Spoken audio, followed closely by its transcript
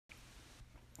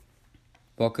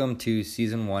Welcome to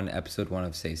Season 1, Episode 1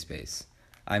 of Safe Space.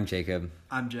 I'm Jacob.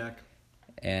 I'm Jack.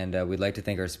 And we'd like to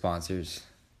thank our sponsors.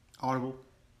 Audible.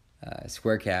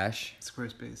 Square Cash.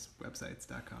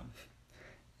 SquarespaceWebsites.com.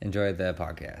 Enjoy the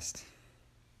podcast.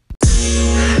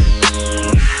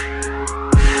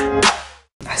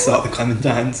 I saw the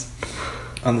clementines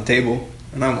on the table,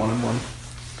 and I wanted one.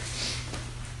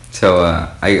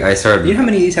 So, I started... You know how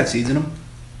many of these have seeds in them?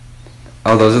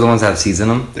 Oh, those are the ones that have seeds in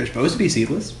them? They're supposed to be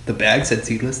seedless. The bag said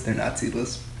seedless. They're not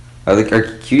seedless. Our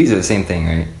cuties are the same thing,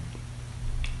 right?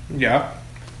 Yeah.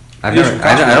 I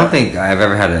don't think I've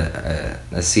ever had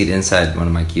a seed inside one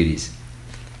of my cuties.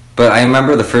 But I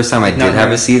remember the first time I did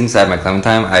have a seed inside my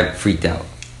clementine, I freaked out.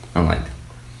 I'm like,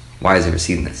 why is there a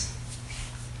seed in this?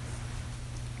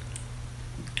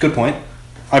 Good point.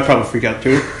 I'd probably freak out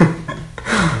too.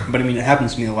 But I mean, it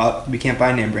happens to me a lot. We can't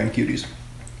buy name brand cuties.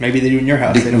 Maybe they do in your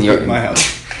house. They don't do it in my house.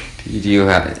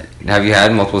 Have you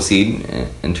had multiple seed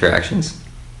interactions?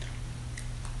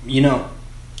 You know,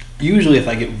 usually if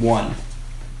I get one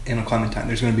in a clementine,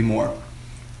 there's going to be more.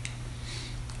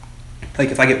 Like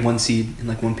if I get one seed in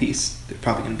like one piece, they're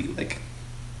probably going to be like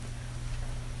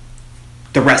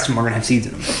the rest of them are going to have seeds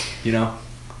in them. You know?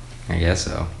 I guess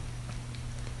so.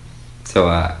 So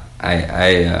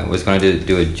I was going to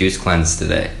do a juice cleanse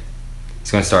today. I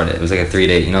was going to start it. It was like a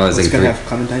 3-day. You know, it was going to have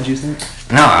clementine juice in it?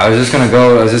 No, I was just going to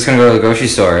go to the grocery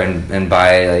store and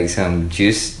buy like some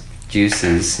juices.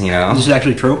 You know. This is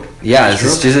actually true. Yeah, it's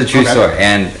just a true story.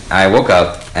 And I woke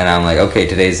up and I'm like, okay,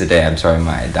 today's the day I'm starting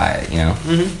my diet. You know.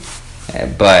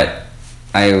 Mm-hmm. But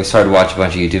I started watching a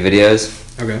bunch of YouTube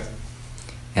videos. Okay.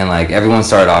 And like everyone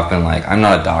started off being like, I'm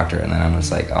not a doctor, and then I'm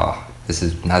just like, oh,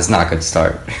 that's not a good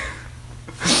start.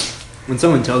 When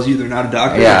someone tells you they're not a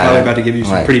doctor, they're probably about to give you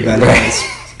some pretty bad advice.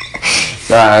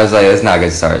 So I was like, that's not a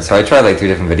good start. So I tried like 3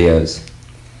 different videos.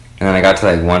 And then I got to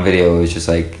like one video, it was just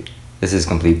like, this is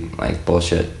complete like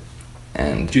bullshit.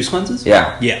 And juice cleanses?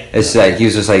 Yeah. Yeah. It's like, he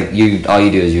was just like, all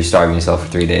you do is you're starving yourself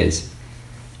for 3 days.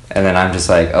 And then I'm just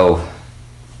like, oh,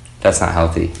 that's not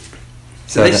healthy.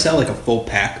 So they sell like a full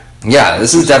pack? Yeah,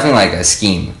 this is definitely like a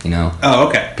scheme, you know? Oh,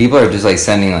 okay. People are just like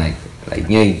sending like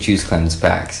juice cleanse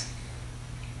packs.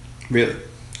 Really?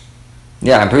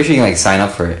 Yeah, I'm pretty sure you can like sign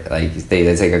up for it. Like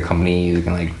it's like a company you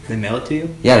can like. They mail it to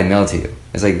you? Yeah, they mail it to you.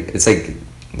 It's like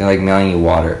they're like mailing you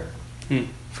water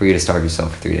for you to starve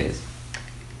yourself for 3 days.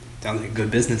 Sounds like a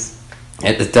good business.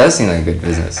 It does seem like a good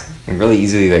business. A really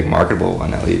easily like marketable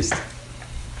one at least.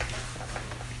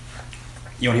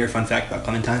 You want to hear a fun fact about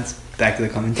clementines? Back to the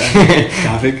clementine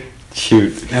topic.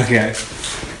 Shoot. Okay.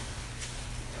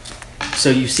 So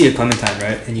you see a clementine,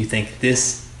 right? And you think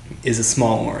this is a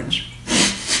small orange,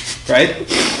 right?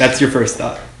 That's your first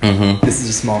thought. Mm-hmm. This is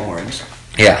a small orange.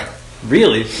 Yeah.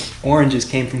 Really? Oranges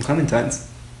came from clementines.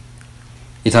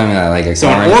 You're telling me that like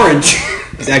an orange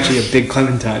is actually a big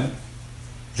clementine.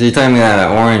 So you're telling me that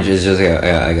an orange is just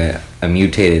a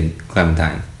mutated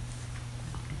clementine?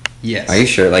 Yes. Are you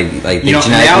sure? Like you know,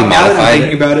 now that I'm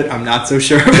thinking about it, I'm not so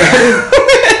sure about it.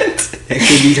 It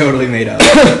could be totally made up.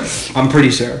 I'm pretty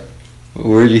sure.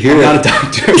 Where'd you hear I'm not a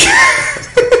doctor.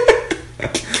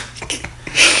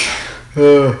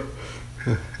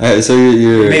 So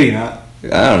you're maybe not.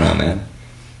 I don't know, man.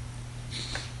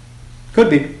 Could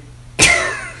be.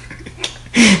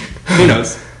 Who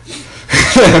knows?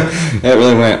 That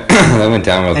really went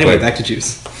down real quick. Anyway, back to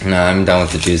juice. No, I'm done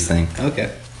with the juice thing.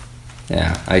 Okay.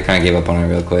 Yeah, I kind of gave up on it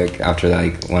real quick after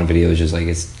like one video was just like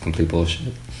it's complete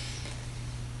bullshit.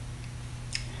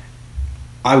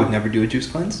 I would never do a juice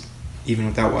cleanse, even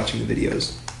without watching the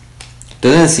videos.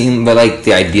 Doesn't it seem, but like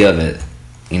the idea of it,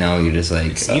 you know, you're just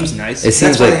like... It seems nice. It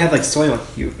seems That's why like, they have like soy,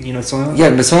 you know soy?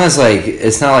 Yeah, but sometimes like,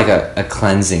 it's not like a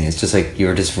cleansing, it's just like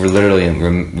you're just literally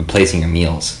replacing your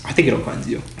meals. I think it'll cleanse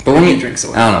you. But when you drink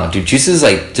soy, I don't know, dude, juices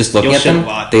like, just looking at them, a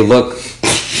lot. they look...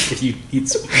 If you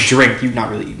drink, you've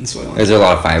not really eaten soy. Is there a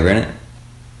lot of fiber in it?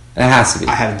 It has to be.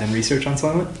 I haven't done research on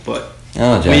soy, but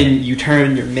when you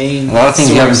turn your main a lot of things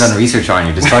you haven't done research on,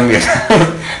 you're just talking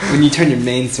about. When you turn your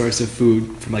main source of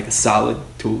food from like a solid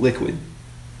to a liquid,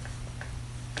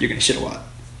 you're gonna shit a lot.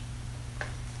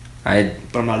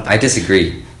 But I'm not. I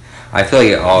disagree. I feel like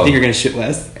You think you're gonna shit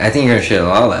less? I think you're gonna shit a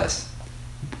lot less.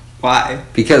 Why?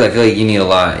 Because I feel like you need a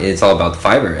lot. It's all about the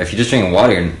fiber. If you're just drinking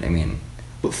water, I mean.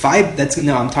 But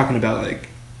I'm talking about like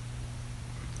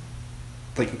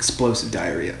explosive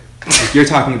diarrhea. Like you're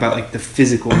talking about like the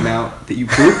physical amount that you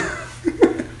poop.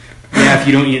 Yeah, if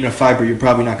you don't eat enough fiber, you're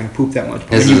probably not going to poop that much.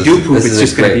 But when you do poop, it's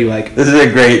just going to be like... This is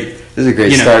a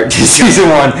great start to Season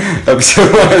 1,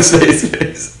 Episode 1 of Safe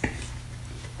Space.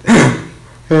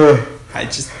 I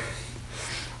just...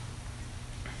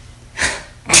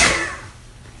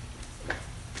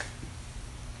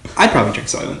 I'd probably drink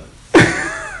Soylent.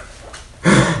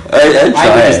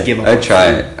 I'd try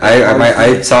it.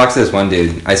 I talked to this one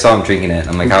dude. I saw him drinking it.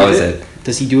 I'm like, how is it?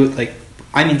 Does he do it like?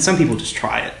 I mean, some people just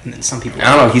try it, and then some people.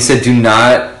 I don't know. He said, do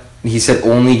not. He said,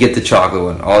 only get the chocolate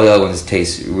one. All the other ones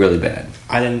taste really bad.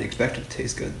 I didn't expect it to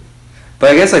taste good.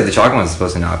 But I guess like the chocolate one's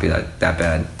supposed to not be that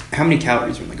bad. How many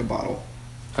calories are in like a bottle?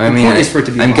 I mean,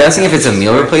 I'm guessing if it's a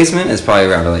meal replacement, it's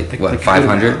probably around like what,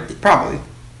 500? Probably.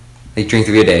 Like drink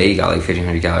 3 a day, you got like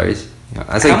 1,500 calories.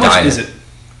 That's like how much diet. is it?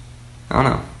 I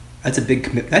don't know. That's a big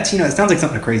commitment. That's, it sounds like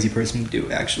something a crazy person would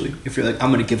do, actually. If you're like,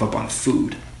 I'm going to give up on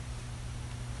food.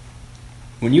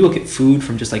 When you look at food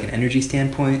from just like an energy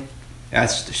standpoint,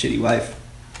 that's just a shitty life.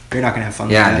 You're not going to have fun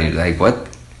with that. Yeah, dude, like what?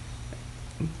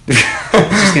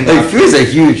 Like food is a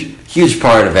huge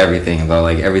part of everything, about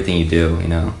like everything you do,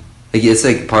 Like it's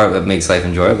like part of what makes life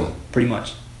enjoyable. Pretty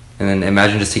much. And then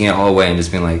imagine just taking it all away and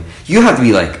just being like, you have to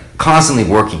be like constantly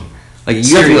working. Like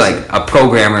you have to be like a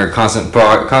programmer,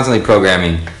 constantly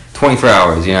programming 24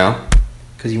 hours,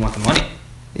 Because you want the money.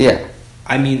 Yeah.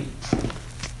 I mean,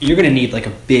 you're going to need like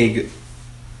a big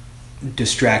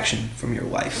distraction from your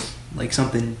life. Like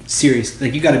something serious.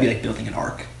 Like you got to be like building an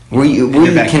ark. We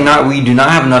do not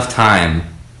have enough time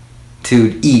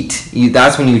to eat.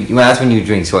 That's when you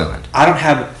drink Soylent.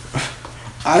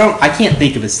 I can't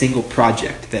think of a single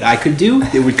project that I could do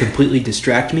that would completely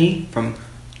distract me from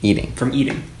eating.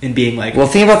 And being like, well,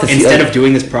 think about instead of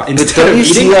doing this instead of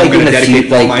eating, I'm going to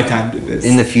dedicate all my time to this.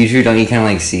 In the future, don't you kind of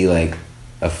like see like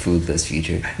a foodless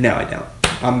future? No, I don't.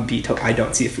 I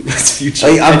don't see a foodless future.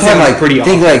 Like, I'm talking like pretty.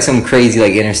 Think like some crazy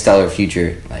like interstellar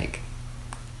future. Like,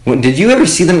 did you ever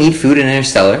see them eat food in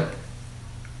Interstellar?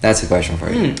 That's a question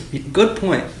for you. Good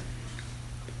point.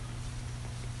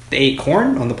 They ate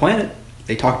corn on the planet.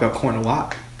 They talk about corn a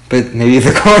lot. But maybe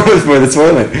the corn was for the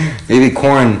Soylent. Maybe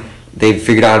corn. They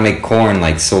figured out how to make corn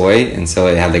like soy, and so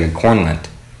it had like a cornlet.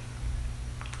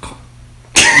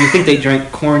 You think they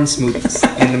drank corn smoothies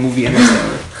in the movie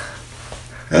Interstellar?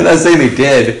 I'm not saying they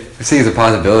did. I'm saying it's a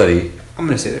possibility. I'm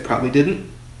going to say they probably didn't.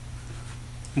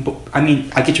 But, I mean,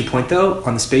 I get your point, though.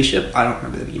 On the spaceship, I don't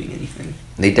remember them eating anything.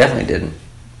 They definitely didn't.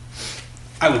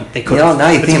 They could have. Now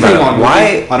you think about it.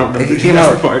 Why? I don't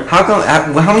remember part. How come?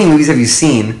 How many movies have you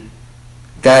seen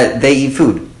that they eat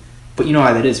food? But you know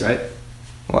why that is, right?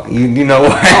 Well, you know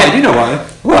why? Oh, I do know why.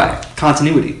 Why?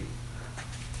 Continuity.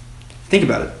 Think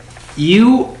about it.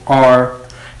 You are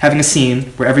having a scene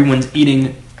where everyone's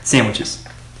eating sandwiches,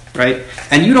 right?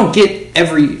 And you don't get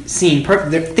every scene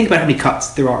perfect. Think about how many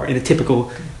cuts there are in a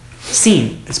typical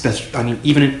scene, especially. I mean,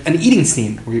 even in an eating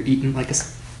scene where you're eating like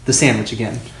the sandwich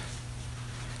again.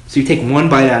 So you take one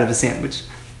bite out of a sandwich,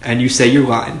 and you say your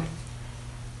line.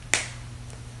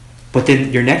 But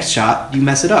then your next shot, you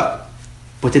mess it up.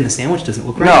 But then the sandwich doesn't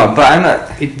look right. No, but I'm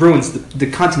not. It ruins the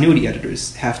continuity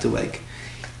editors have to like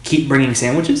keep bringing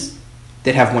sandwiches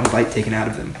that have one bite taken out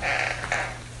of them,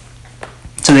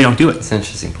 so they don't do it. It's an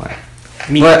interesting point.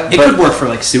 I mean, it could work for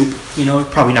like soup.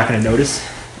 Probably not going to notice.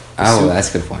 Oh,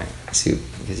 that's a good point. Soup,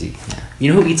 because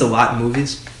you know who eats a lot in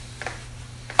movies?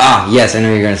 Yes, I know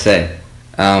what you're going to say.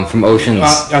 From Oceans.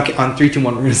 Okay, on 3, 2,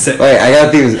 1, we're going to say. Wait, I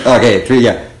got to think. Okay, 3,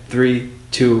 yeah. 3,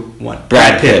 2, 1.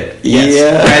 Brad Pitt. Yes.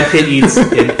 Yeah. Brad Pitt eats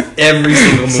in every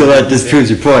single movie. So that just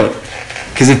proves your point.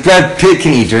 Because if Brad Pitt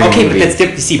can eat during a movie... Okay, but that's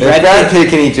different. You see, Brad Pitt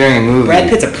can eat during a movie... Brad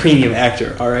Pitt's a premium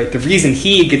actor, alright? The reason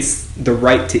he gets the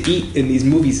right to eat in these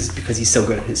movies is because he's so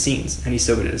good at his scenes, and he's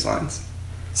so good at his lines.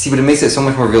 See, but it makes it so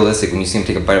much more realistic when you see him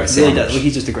take a bite of a sandwich. It really does. Well,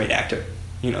 he's just a great actor.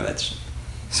 That's...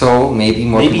 So, maybe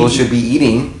more people should be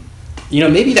eating...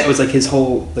 maybe that was like his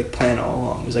whole like plan all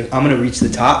along. It was like, I'm gonna reach the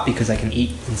top because I can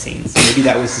eat in scenes. Maybe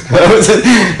that was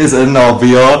his end all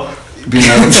be all. Being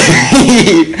able to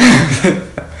eat.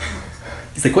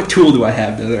 He's like, what tool do I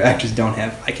have that other actors don't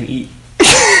have? I can eat.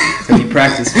 So he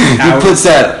practiced. He puts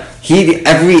that.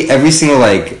 Every single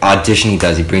like audition he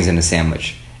does, he brings in a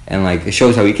sandwich, and like it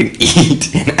shows how he can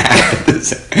eat and act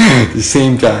at the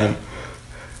same time.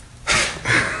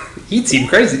 He'd seem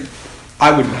crazy. I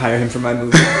wouldn't hire him for my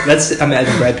movie. Let's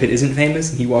imagine Brad Pitt isn't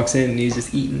famous and he walks in and he's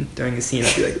just eating during a scene.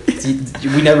 I'd be like,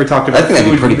 we never talked about. I think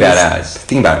that'd be pretty badass.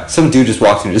 Think about it. Some dude just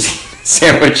walks in and just eats a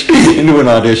sandwich into an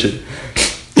audition.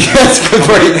 That's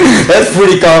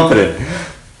pretty confident.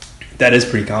 That is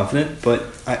pretty confident, but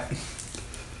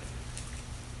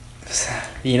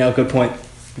good point.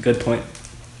 Good point.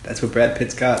 That's what Brad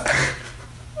Pitt's got.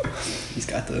 He's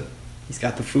got the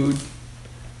food.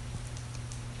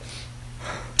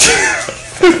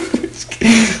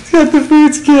 He's got the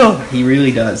food skill. He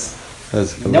really does.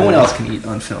 No one else can eat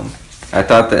on film. I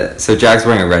thought that. So Jack's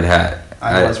wearing a red hat.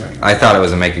 I was wearing. I thought it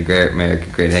was a Make America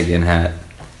Great Again hat.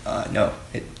 No,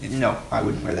 no, I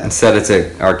wouldn't wear that. Instead, it's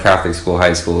our Catholic school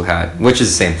high school hat, which is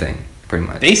the same thing, pretty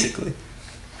much. Basically,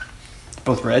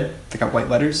 both red. They got white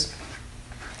letters.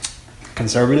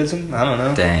 Conservatism? I don't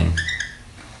know. Dang,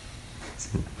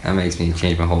 that makes me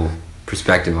change my whole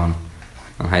perspective on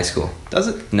high school. Does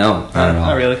it? No, not at all.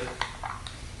 Not really.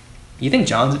 You think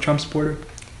John's a Trump supporter?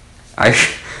 I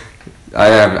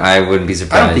wouldn't be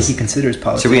surprised. I don't think he considers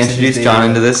politics. Should we introduce John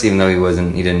into this, even though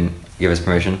he didn't give us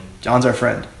permission? John's our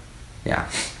friend. Yeah.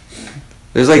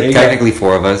 There's technically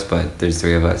 4 of us, but there's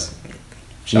 3 of us.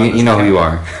 You know who you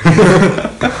are.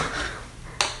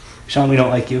 Sean, we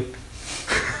don't like you.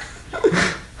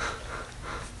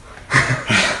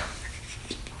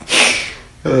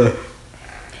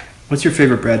 What's your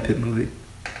favorite Brad Pitt movie?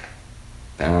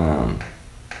 I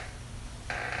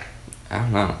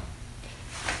don't know.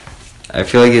 I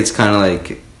feel like it's kind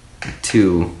of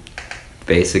too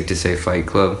basic to say Fight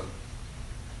Club.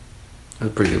 It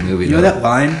was a pretty good movie. You know that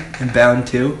line in Bound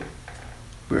 2?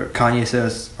 Where Kanye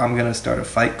says, I'm going to start a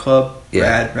fight club,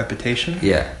 bad reputation?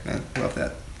 Yeah. Man, love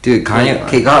that. Dude, Kanye...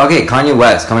 Okay, Kanye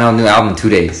West coming out with a new album in 2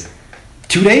 days.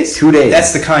 2 days? 2 days.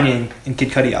 That's the Kanye and Kid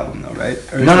Cudi album, though, right?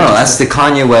 No, that's the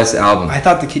Kanye West album. I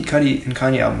thought the Kid Cudi and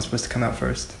Kanye album was supposed to come out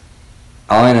first.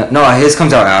 All I know... No, his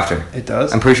comes out after. It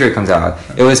does? I'm pretty sure it comes out.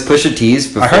 It was Pusha T's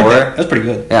before. I heard that. That was pretty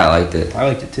good. Yeah, I liked it. I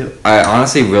liked it, too. I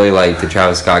honestly really liked the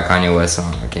Travis Scott Kanye West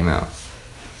song that came out.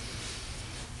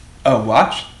 Oh,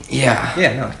 Watch? Yeah.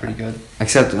 Yeah, no, it's pretty good.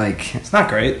 Except, It's not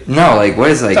great. No, what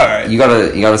is, It's alright. You got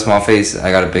a small face,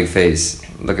 I got a big face.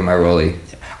 Look at my rollie.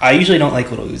 I usually don't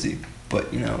like Lil Uzi,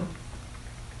 but,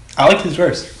 I like his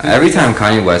verse. Every time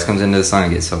Kanye West comes into the song, I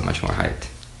get so much more hyped.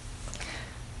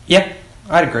 Yeah,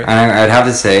 I'd agree. And I'd have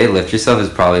to say, Lift Yourself is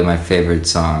probably my favorite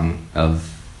song of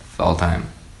all time.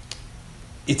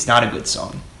 It's not a good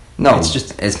song. No,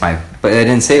 but I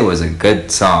didn't say it was a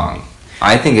good song.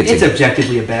 I think it's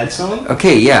objectively a bad song.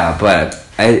 Okay, yeah, but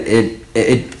think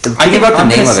about the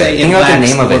name of it. Think about the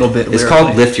name of it. It's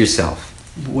called Lift Yourself.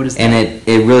 What is that? And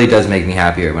it really does make me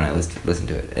happier when I listen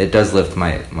to it. It does lift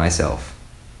myself.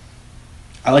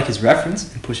 I like his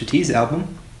reference in Pusha T's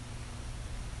album.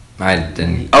 I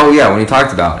didn't. Oh yeah, when he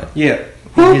talked about it. Yeah,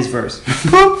 his verse.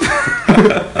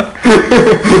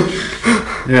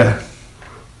 Yeah.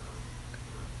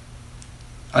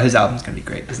 His album's gonna be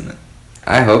great, isn't it?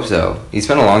 I hope so. He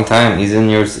spent a long time. He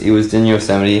was in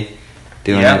Yosemite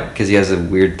doing it because he has a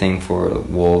weird thing for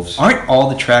wolves. Aren't all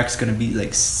the tracks gonna be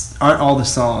Aren't all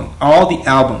the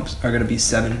albums are gonna be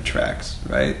 7 tracks,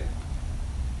 right?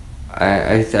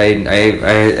 I think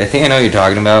I know what you're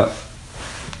talking about,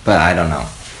 but I don't know.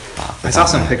 I saw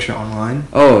some picture online.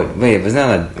 Oh wait,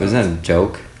 wasn't that a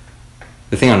joke?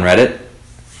 The thing on Reddit?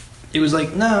 It was a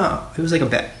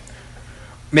bet.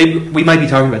 Maybe we might be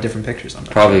talking about different pictures on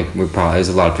that. Probably there's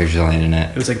a lot of pictures on the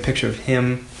internet. It was a picture of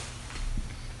him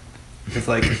with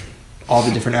all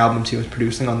the different albums he was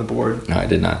producing on the board. No, I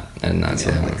did not see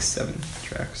that one. 7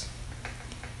 tracks.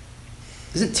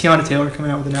 Isn't Tiana Taylor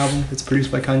coming out with an album that's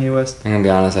produced by Kanye West? I'm gonna be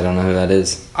honest, I don't know who that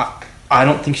is. I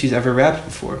don't think she's ever rapped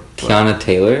before. Tiana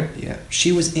Taylor? Yeah.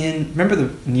 She was in... Remember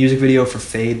the music video for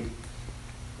Fade?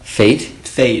 Fate?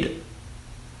 Fade.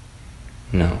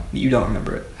 No. You don't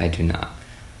remember it. I do not.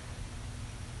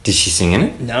 Did she sing in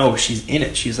it? No, she's in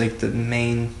it. She's the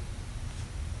main...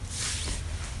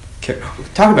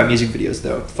 Talk about music videos,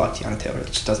 though. Fuck Tiana Taylor. It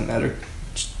just doesn't matter.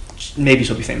 Maybe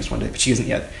she'll be famous one day, but she isn't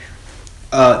yet.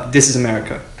 This Is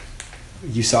America.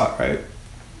 You saw it, right?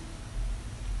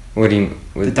 What do you...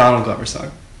 The Donald Glover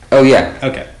song. Oh, yeah.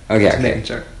 Okay. Okay. Making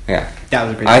sure. Yeah. That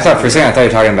was a great song. For a second, I thought you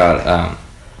were talking about...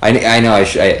 I know,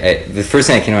 the first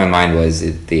thing that came to my mind was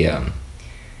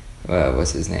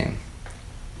what's his name?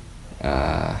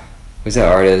 Who's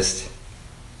that artist?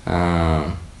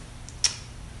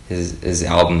 His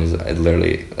album is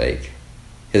literally,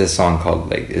 he has a song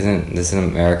called, isn't This in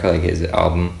America, his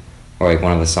album? Or,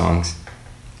 one of the songs?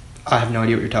 I have no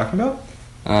idea what you're talking about.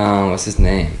 What's his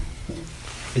name?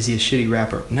 Is he a shitty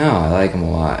rapper? No, I like him a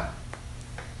lot.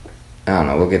 I don't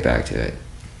know. We'll get back to it.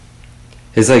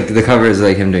 His the cover is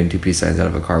him doing 2 peace signs out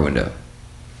of a car window.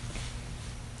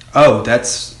 Oh,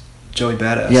 that's Joey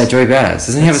Badass. Yeah, Joey Badass.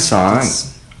 Doesn't he have a song?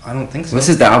 I don't think so. What's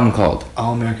his album called?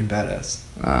 All American Badass.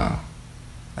 Oh,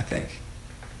 I think.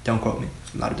 Don't quote me.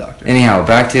 I'm not a doctor. Anyhow,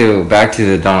 back to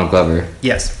the Donald Glover.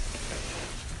 Yes.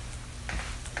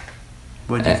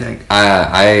 What did you think?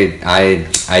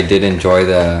 I did enjoy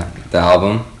the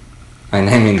album. I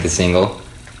mean the single.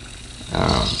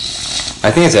 I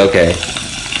think it's okay,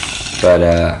 but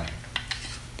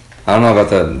I don't know about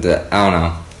the I don't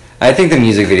know. I think the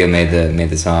music video made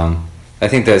the song. I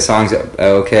think the song's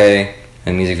okay,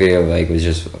 and the music video was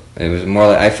just it was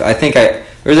more I think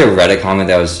there was a Reddit comment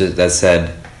that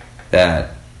said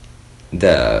that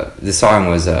the song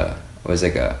was the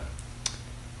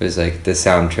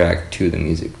soundtrack to the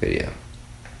music video.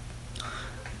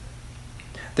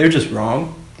 They're just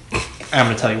wrong. I'm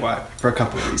going to tell you why, for a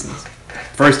couple of reasons.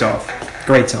 First off,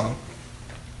 great song.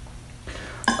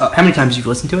 How many times you've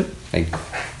listened to it? Like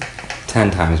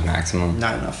 10 times maximum.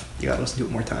 Not enough. You got to listen to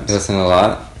it more times. You listen a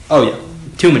lot? Oh yeah,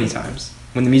 too many times.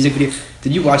 When the music video...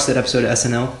 Did you watch that episode of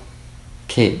SNL?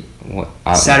 Kate, what?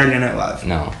 Saturday Night Live.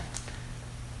 No.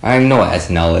 I don't even know what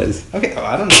SNL is. Okay,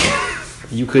 I don't know.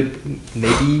 You could...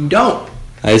 Maybe you don't.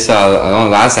 I saw... The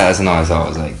last SNL I saw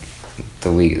was like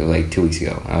 2 weeks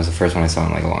ago. That was the first one I saw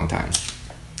in like a long time.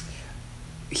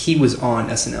 He was on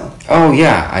SNL. Oh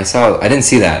yeah, I saw... I didn't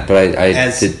see that, but I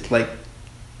as did... like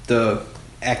the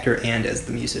actor and as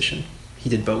the musician. He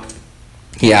did both.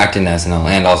 He acted in SNL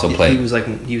and also played. He was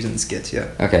in the skits, yeah.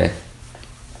 Okay.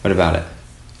 What about it?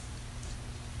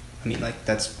 I mean, like,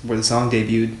 that's where the song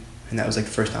debuted, and that was like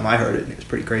the first time I heard it, and it was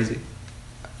pretty crazy.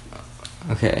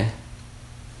 Okay.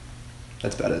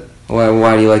 That's about it.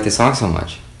 Why do you like the song so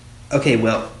much? Okay,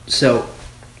 well, so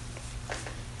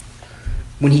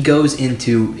when he goes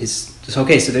into his...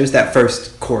 Okay, so there's that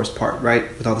first chorus part,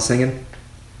 right? With all the singing?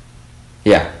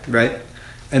 Yeah. Right?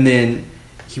 And then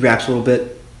he raps a little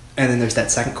bit, and then there's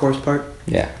that second chorus part.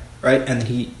 Yeah. Right? And then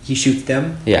he shoots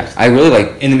them. Yeah. I really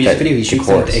like... In the music video, he shoots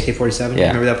them with the AK-47. Yeah.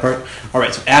 Remember that part?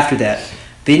 Alright, so after that,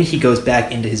 then he goes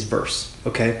back into his verse,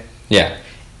 okay? Yeah.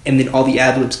 And then all the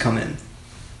ad-libs come in.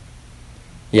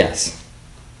 Yes.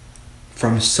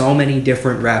 From so many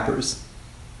different rappers.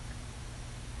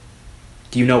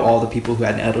 Do you know all the people who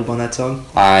had an ad-lib on that song?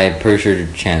 I'm pretty sure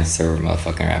Chance, the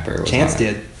motherfucking rapper, was Chance on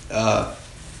it. did.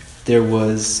 There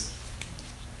was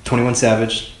 21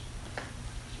 Savage,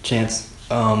 Chance,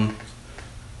 all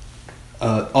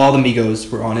the Migos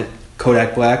were on it.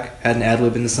 Kodak Black had an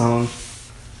ad-lib in the song.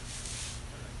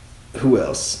 Who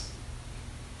else?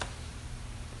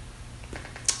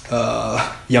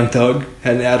 Young Thug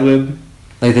had an ad-lib.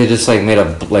 Like they just like made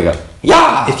a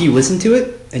yeah. If you listen to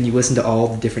it and you listen to all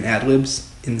the different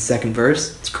ad-libs in the second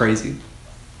verse, it's crazy.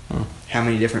 How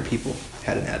many different people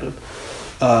had an ad-lib?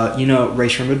 You know Ray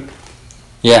Sherman?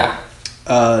 Yeah.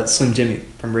 Slim Jimmy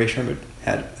from Ray Sherman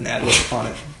had an ad-lib on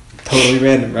it. Totally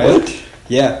random, right? What?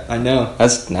 Yeah, I know.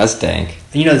 That's dank.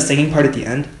 And you know the singing part at the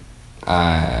end?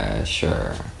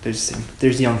 Sure.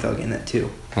 There's Young Thug in that too.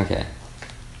 Okay.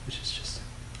 Which is just...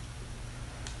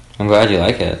 I'm glad you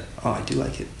like it. Oh, I do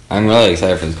like it. I'm really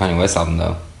excited for this Kanye West album,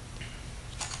 though.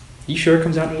 You sure it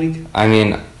comes out in a week? I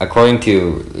mean, according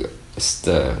to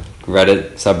the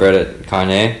Reddit subreddit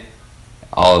Kanye,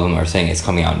 all of them are saying it's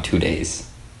coming out in 2 days.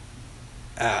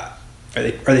 Are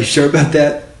they sure about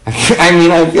that? I mean,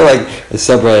 I feel like a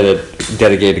subreddit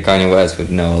dedicated to Kanye West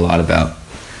would know a lot about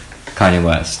Kanye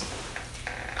West.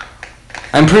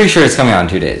 I'm pretty sure it's coming out in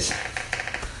 2 days.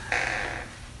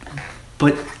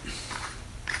 But...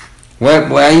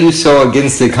 Why are you so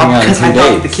against it coming out in 2 I days?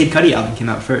 thought the Kid Cudi album came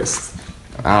out first.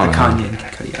 I don't The know. Kanye and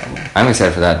Kid Cudi album. I'm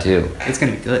excited for that too. It's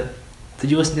gonna be good.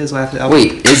 Did you listen to his last album?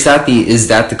 Wait, is that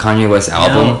the Kanye West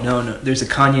album? No. There's a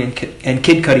Kanye and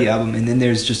Kid Cudi album, and then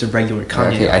there's just a regular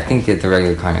Kanye Okay, album. I think that the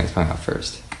regular Kanye is coming out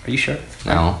first. Are you sure?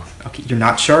 No, Okay, you're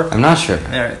not sure? I'm not sure.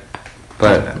 Alright.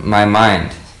 But my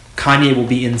mind. Kanye will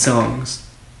be in songs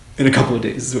in a couple of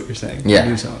days, is what you're saying. Yeah.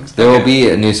 New songs. There will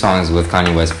be new songs with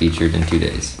Kanye West featured in 2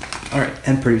 days. Alright,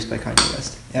 and produced by Kanye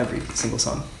West. Every single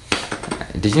song.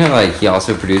 Did you know like he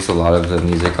also produced a lot of the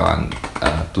music on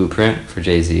Blueprint for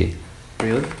Jay-Z?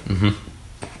 Really?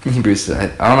 Mm-hmm. He produced, I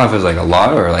don't know if it was like a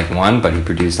lot or like one, but he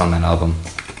produced on that album.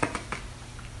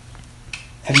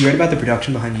 Have you read about the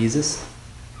production behind Yeezus?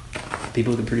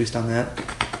 People that produced on that?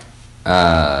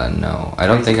 No. I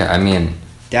don't think, I mean,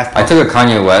 Daft I Punk. took a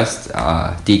Kanye West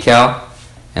decal,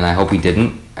 and I hope he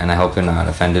didn't, and I hope they're not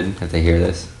offended if they hear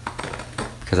this.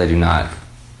 Because I do not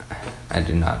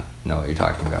know what you're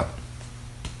talking about.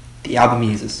 The album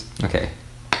Yeezus. Okay.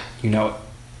 You know it.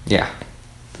 Yeah.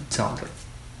 The songs like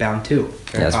Bound 2.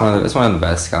 Yeah, it's one of the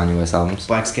best Kanye West albums.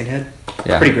 Black Skinhead.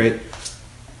 Yeah. Pretty great.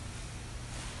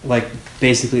 Like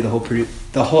basically the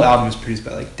whole album is produced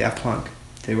by like Daft Punk.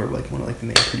 They were like one of like the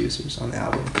main producers on the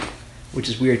album, which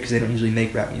is weird because they don't usually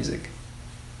make rap music.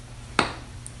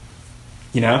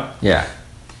 You know? Yeah.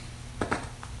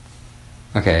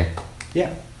 Okay.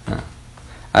 Yeah.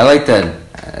 I like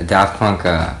that Daft Punk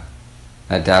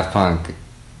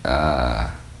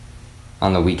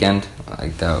on the Weekend,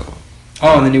 like that.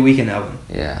 Oh, and the new Weekend album.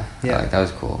 Yeah. Yeah. Like, that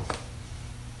was cool.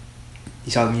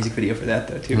 You saw the music video for that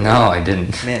though too. No, right? I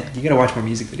didn't. Man, you gotta watch more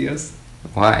music videos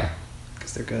Why?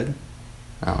 because they're good.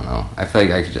 I don't know. I feel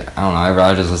like I don't know. I'd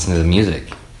rather just listen to the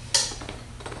music.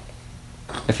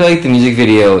 I feel like the music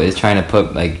video is trying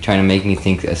to make me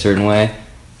think a certain way,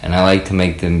 and I like to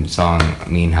make the song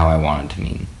mean how I want it to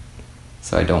mean.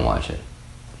 So I don't watch it.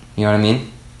 You know what I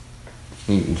mean?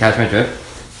 You catch my drift?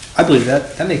 I believe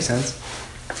that. That makes sense.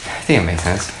 I think it makes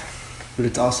sense. But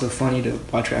it's also funny to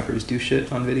watch rappers do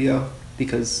shit on video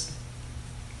because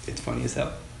it's funny as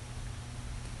hell.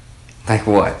 Like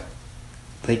what?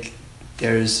 Like,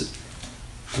 there's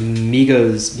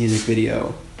Migos music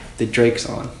video that Drake's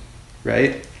on,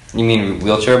 right? You mean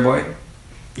Wheelchair Boy?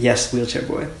 Yes, Wheelchair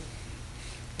Boy.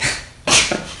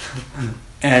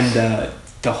 And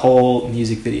the whole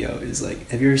music video is like,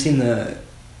 have you ever seen the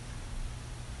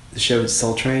show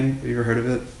Soul Train? Have you ever heard of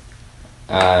it?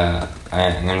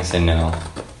 I'm gonna say no.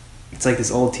 It's like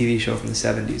this old TV show from the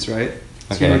 70s, right?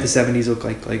 So Okay. you know what the 70s look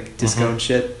like disco and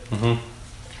shit?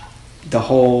 Mm-hmm. The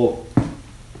whole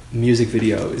music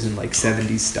video is in like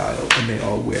 70s style, and they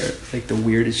all wear like the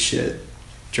weirdest shit.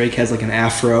 Drake has like an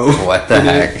afro. What the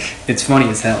heck? It's funny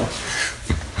as hell.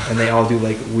 And they all do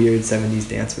like weird 70s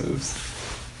dance moves.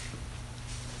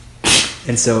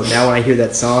 And so now when I hear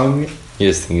that song, You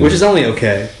just think which is only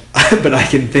okay, but I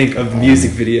can think of the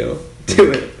music video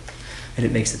to it, and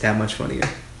it makes it that much funnier.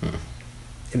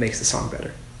 It makes the song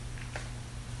better.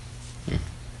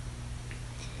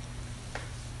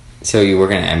 So you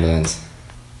work in an ambulance,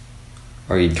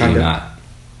 or you do Kinda. not?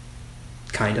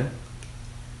 Kinda.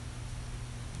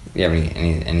 You have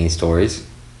any stories?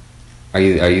 Are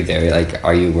you there? Like,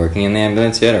 are you working in the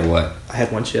ambulance yet, or what? I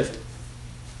had one shift.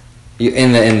 You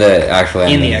in the actual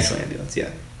ambulance? In the actual ambulance, yeah.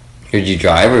 Did you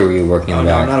drive, or were you working in Oh the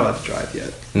no, back? I'm not allowed to drive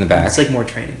yet. In the back? It's like more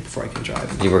training before I can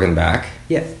drive. You work in the back?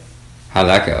 Yeah. How'd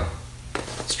that go?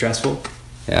 Stressful.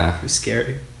 Yeah. It was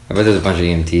scary. I bet there's a bunch of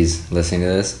EMTs listening to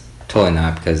this. Totally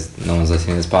not, because no one's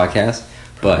listening to this podcast.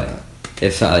 But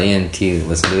if an EMT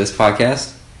listened to this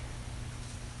podcast,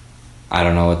 I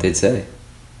don't know what they'd say.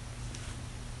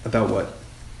 About what?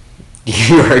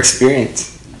 Your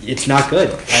experience. It's not good.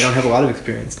 I don't have a lot of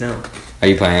experience, no. Are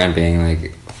you planning on being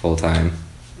like full time?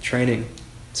 Training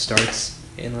starts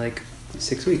in like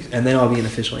 6 weeks. And then I'll be an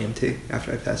official EMT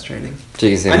after I pass training. So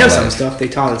you can save I know my some life. stuff. They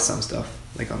taught us some stuff.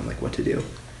 Like on like what to do.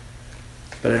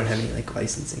 But I don't have any like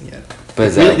licensing yet. But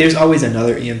is really, that- there's always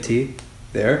another EMT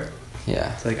there.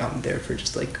 Yeah. It's like I'm there for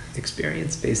just like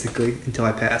experience basically until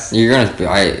I pass. You're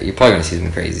probably gonna see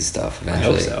some crazy stuff I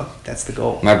eventually. hope so. That's the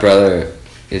goal. My brother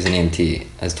is an EMT.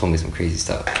 Has told me some crazy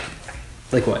stuff.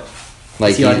 Like what?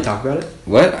 Like Is he allowed to talk about it?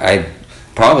 What? I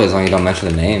probably, as long as you don't mention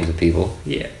the names of people.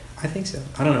 Yeah, I think so.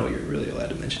 I don't know what you're really allowed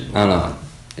to mention. I don't know.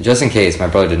 Just in case, my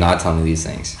brother did not tell me these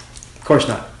things. Of course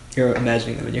not. You're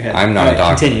imagining them in your head. I'm not a Alright,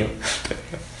 doctor. Continue.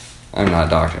 I'm not a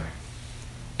doctor.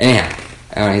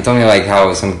 Anyhow, he told me like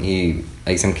how some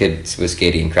kid was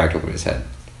skating and cracked open his head,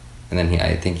 and then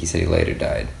I think he said he later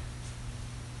died.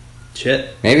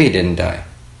 Shit. Maybe he didn't die.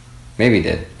 Maybe he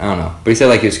did. I don't know. But he said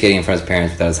like he was skating in front of his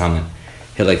parents without his helmet.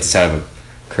 Hit like the side of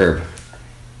a curb,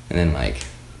 and then like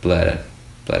bled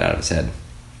out of his head.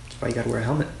 That's why you gotta wear a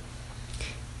helmet.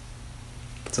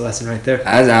 It's a lesson right there.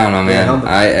 I don't know, Wear a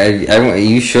man. helmet.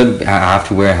 You should have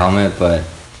to wear a helmet, but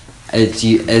it's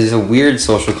a weird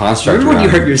social construct. Remember when you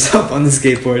around hurt yourself on the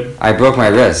skateboard? I broke my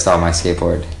wrist on my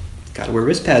skateboard. Gotta wear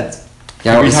wrist pads.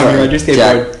 Yeah, Every time sorry. you ride your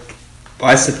skateboard.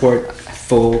 I support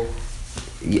full.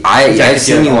 I've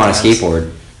seen you all on a times.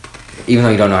 skateboard, even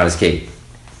though you don't know how to skate,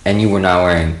 and you were not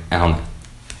wearing a helmet.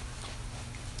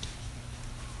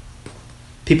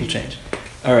 People change.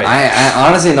 All right. I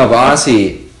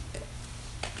honestly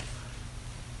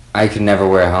I could never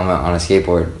wear a helmet on a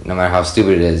skateboard, no matter how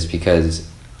stupid it is, because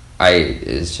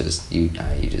it's just you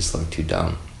just look too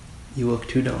dumb. You look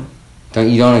too dumb.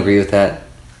 You don't agree with that?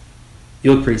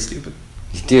 You look pretty stupid.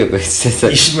 You do, but it's just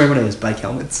You should wear one of those bike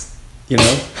helmets. You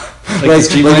know, like the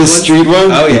street the ones? street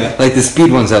ones. Oh yeah. Like the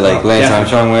speed ones that like Oh, Lance definitely.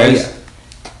 Armstrong wears.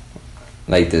 Oh,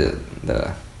 Like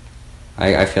the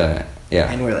I feel that,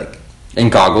 yeah. And wear like And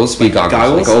goggles, speed goggles.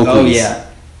 goggles. Like Oh Oakley's.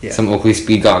 yeah. Some Oakley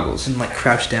speed goggles. And like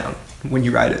crouch down when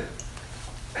you ride it.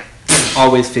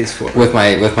 Always face forward. With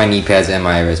my knee pads and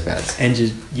my wrist pads. And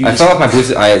just I fell off my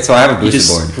boosted. So I have a you boosted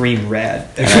just board. scream rad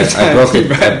And every I time broke you it.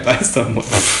 ride by someone.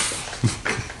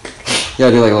 Yeah,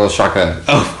 I do like a little shaka.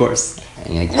 Oh, of course.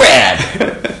 And you're like, rad!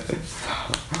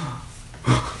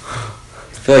 I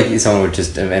feel like someone would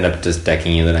just end up just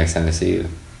decking you the next time I see you.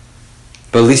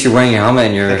 But at least you're wearing a helmet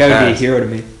and you're That guy would be a fast. hero to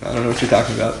me. I don't know what you're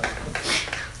talking about.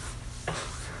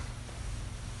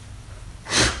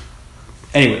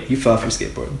 Anyway, you fell off your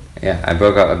skateboard. Yeah, I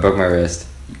broke my wrist.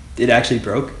 It actually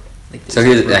broke. Like, So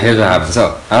here's what happened.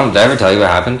 So did I ever tell you what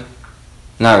happened?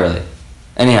 Not really.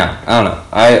 Anyhow, I don't know.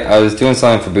 I was doing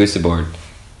something for boosted board,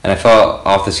 and I fell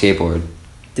off the skateboard.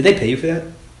 Did they pay you for that?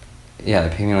 Yeah,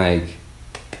 they paid me like.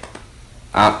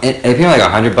 It paid me like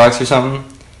 $100 or something.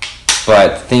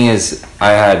 But the thing is, I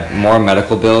had more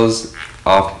medical bills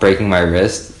off breaking my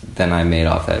wrist than I made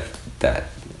off that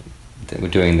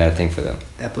doing that thing for them.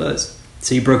 That blows.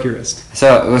 So you broke your wrist.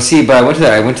 So well, see, but I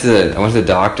went to the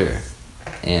doctor,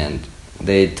 and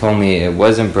they told me it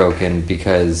wasn't broken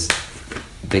because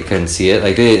they couldn't see it.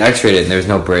 Like they X-rayed it and there was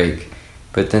no break.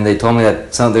 But then they told me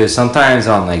that there's sometimes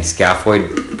on like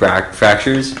scaphoid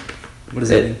fractures. What does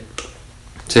that mean?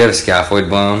 So you have a scaphoid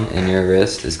bone in your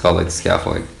wrist. It's called like the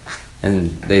scaphoid.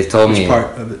 And they told Which me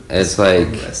part of it? It's like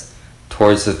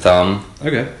towards the thumb.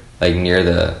 Okay. Like near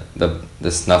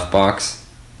the snuff box.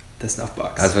 The snuff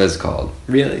box. That's what it's called.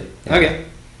 Really? Yeah. Okay.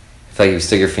 It's like you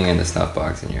stick your finger in the snuff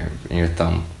box in your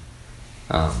thumb.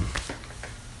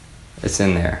 It's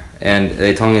in there, and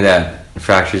they told me that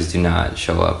fractures do not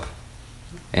show up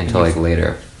until like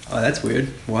later. Oh, that's weird.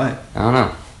 Why? I don't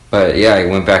know, but yeah, I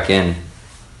went back in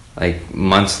like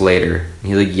months later.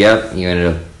 He's like, "Yep, you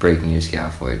ended up breaking your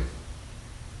scaphoid."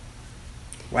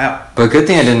 Wow. But good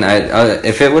thing I didn't.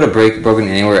 If it would have broken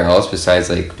anywhere else besides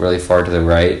like really far to the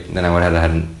right, then I would have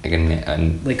had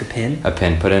like a pin. A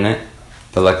pin put in it.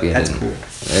 But luckily, that's I didn't. Cool.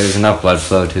 There's enough blood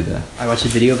flow to the. I watched a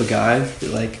video of a guy who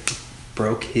like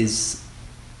broke his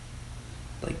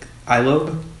like eye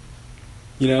lobe.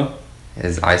 You know.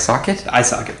 His eye socket. The eye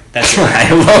socket. That's right.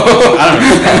 Eye lobe. I don't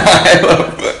know. Eye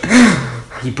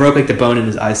lobe. He broke like the bone in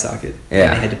his eye socket. Yeah.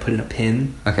 And they had to put in a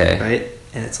pin. Okay. Right.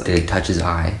 And it's like. Did it touch his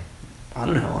eye? I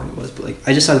don't know how long it was, but like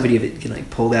I just saw the video of it getting like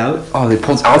pulled out. Oh, they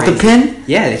pulled out the pin?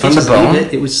 Yeah, they from can't the just bone. leave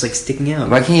it. It was just like sticking out.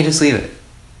 Why can't you just leave it?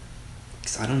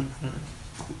 Because I don't know.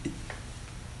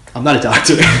 I'm not a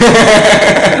doctor.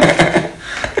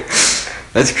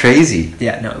 That's crazy.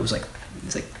 Yeah, no, it was like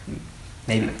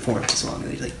maybe 4 inches long,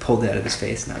 and they like pulled it out of his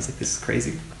face, and I was like, this is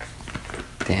crazy.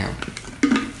 Damn.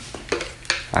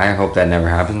 I hope that never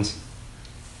happens.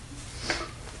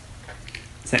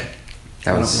 Same.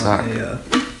 That would suck.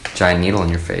 Giant needle in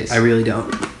your face. I really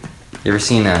don't. You ever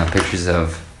seen pictures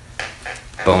of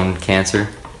bone cancer?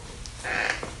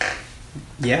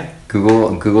 Yeah.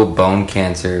 Google bone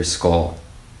cancer skull.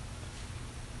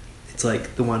 It's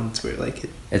like the ones where like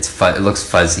it looks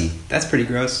fuzzy. That's pretty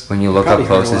gross. When you look up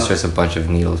close, it's just a bunch of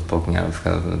needles poking out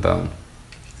of the bone.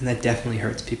 And that definitely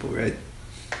hurts people, right?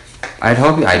 I'd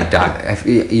hope I die.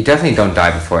 You definitely don't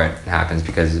die before it happens,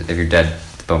 because if you're dead,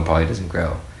 the bone probably doesn't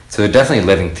grow. So they're definitely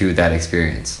living through that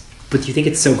experience. But do you think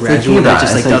it's so gradual that it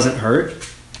just like doesn't hurt?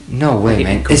 No way,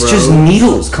 man. It's just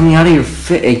needles coming out of your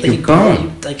your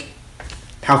bone. Like,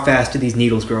 how fast do these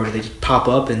needles grow? Do they just pop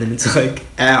up and then it's like,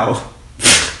 ow?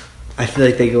 I feel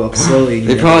like they go up slowly.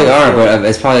 They probably are, but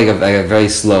it's probably like a very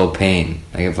slow pain.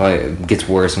 Like it probably gets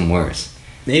worse and worse.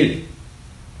 Maybe.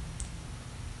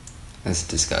 That's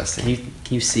disgusting.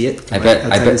 Can you see it? I bet.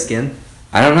 Outside the skin?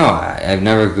 I don't know. I've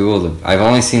never Googled it. I've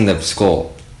only seen the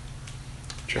skull.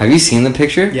 True. Have you seen the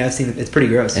picture? Yeah, I've seen it. It's pretty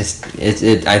gross. I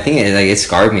think it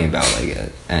scarred me about like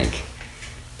I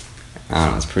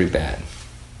don't know. It's pretty bad.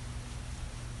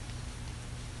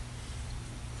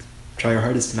 Try your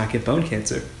hardest to not get bone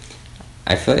cancer.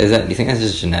 I feel do you think that's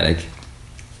just genetic?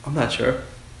 I'm not sure.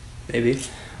 Maybe.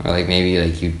 Or like maybe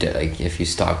like if you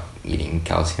stop eating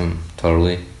calcium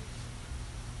totally.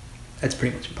 That's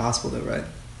pretty much impossible though, right?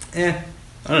 I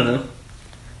don't know.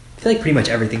 I feel like pretty much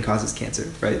everything causes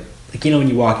cancer, right? Like, you know when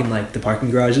you walk in like the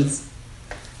parking garages?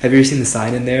 Have you ever seen the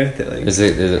sign in there that like is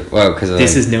it because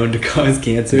this is known to cause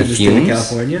cancer in the state of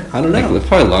California? I don't know. Like, it's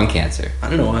probably lung cancer. I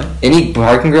don't know why. Any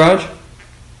parking garage?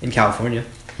 In California.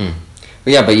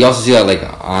 But yeah, but you also see that like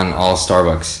on all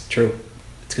Starbucks. True.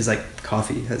 It's because like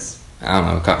coffee has. I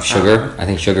don't know, sugar. I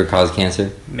think sugar causes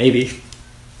cancer. Maybe.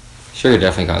 Sugar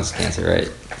definitely causes cancer, right?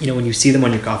 You know, when you see them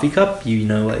on your coffee cup, you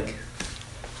know, like,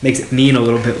 makes it mean a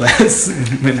little bit less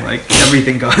when like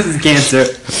everything causes cancer.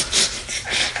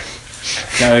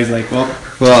 Now he's like, well,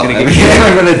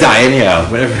 I'm gonna die anyhow.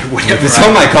 Whatever it's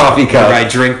on my coffee cup. I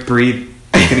drink, breathe,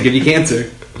 it's gonna give you cancer.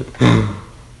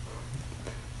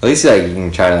 At least like you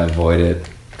can try to avoid it,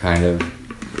 kind of.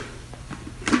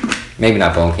 Maybe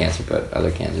not bone cancer, but other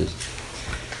cancers.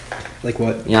 Like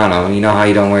what? Yeah, I don't know. You know how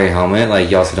you don't wear your helmet? Like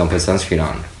you also don't put sunscreen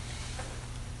on.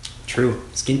 True.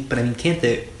 But I mean, can't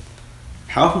they?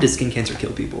 How often does skin cancer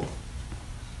kill people?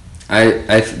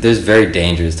 There's very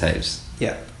dangerous types.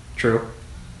 Yeah. True.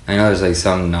 I know there's like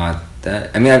some not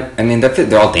that. I mean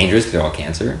they're all dangerous because they're all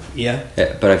cancer. Yeah.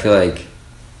 But I feel like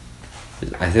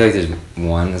there's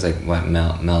one that's like what it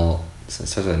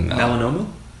starts with melanoma.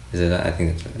 Is it that? I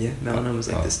think that's right. Yeah, melanoma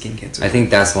is like the skin cancer. I think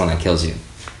that's the one that kills you,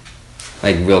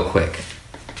 like real quick.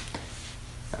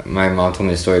 My mom told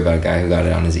me a story about a guy who got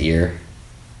it on his ear,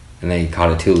 and they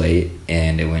caught it too late,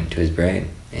 and it went to his brain,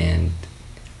 and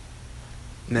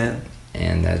Man,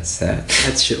 that's that.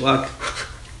 that's shit luck.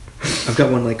 I've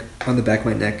got one like on the back of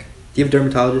my neck. Do you have a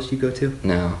dermatologist you go to?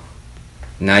 No.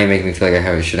 Now you make me feel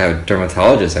like should have a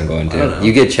dermatologist I'm going I don't to. know.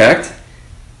 You get checked?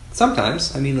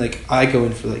 Sometimes. I mean, like, I go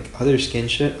in for, like, other skin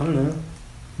shit. I don't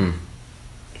know.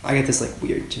 I got this, like,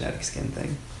 weird genetic skin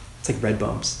thing. It's like red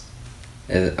bumps.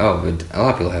 But a lot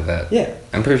of people have that. Yeah.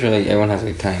 I'm pretty sure like everyone has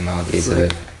like tiny mild case of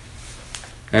like- it.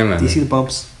 I remember. Do you see the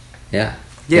bumps? Yeah.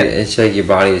 Yeah. It's like your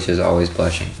body is just always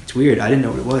blushing. It's weird. I didn't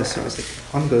know what it was, so I was like,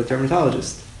 I'm going to go to the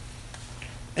dermatologist.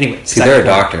 Anyway. See, they're a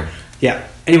doctor. Yeah.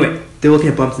 Anyway, they're looking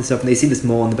at bumps and stuff, and they see this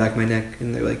mole on the back of my neck,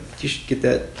 and they're like, you should get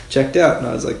that checked out. And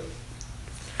I was like,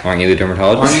 Aren't you the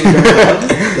dermatologist? aren't you a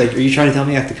dermatologist? Like, are you trying to tell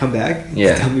me I have to come back?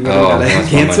 Yeah. Tell me whether or not I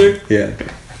have that's my cancer? mind. Yeah.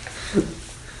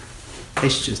 They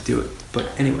should just do it. But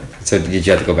anyway, So did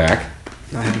you have to go back?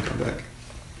 I haven't come back.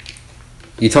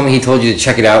 You told me he told you to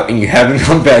check it out, and you haven't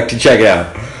come back to check it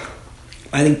out.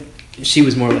 I think she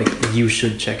was more like, you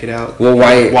should check it out. Well,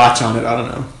 why? Watch on it. I don't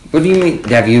know. What do you mean?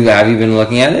 Have you been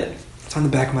looking at it? It's on the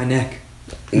back of my neck.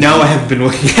 No, I haven't been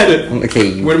looking at it.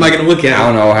 Okay. What am I going to look at? I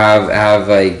don't know. I'm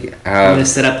going to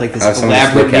set up like this have someone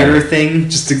just elaborate look at mirror it. thing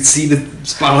just to see the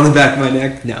spot on the back of my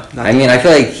neck. No, not I mean, I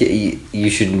feel like you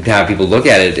should have people look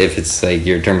at it if it's like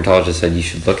your dermatologist said you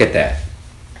should look at that.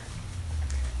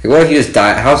 Like, what if you just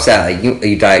die? How sad? Like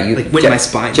you die. You Like, went in my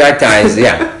spine. Jack dies.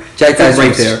 Yeah, Jack dies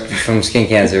Right from, there. from skin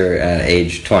cancer at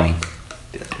age 20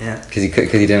 Yeah, because he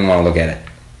didn't want to look at it.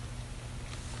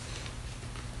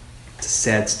 it's a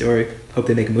sad story. Hope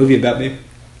they make a movie about me.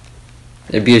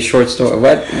 It'd be a short story.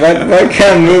 What kind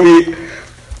of movie?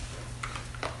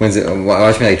 When's it?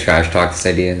 Watch me like trash talk this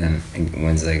idea and then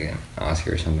wins like an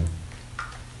Oscar or something.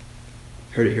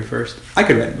 Heard it here first. I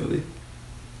could write a movie.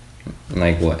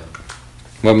 Like what?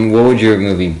 What would your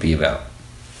movie be about?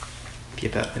 Be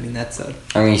about. I mean, that's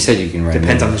I mean, you said you can write.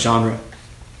 depends a on movie. the genre.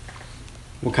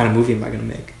 What kind of movie am I going to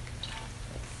make?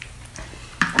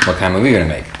 What kind of movie are you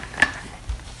gonna make?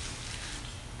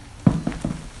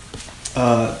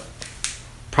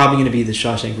 Probably going to be The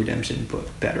Shawshank Redemption, but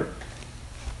better.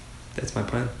 That's my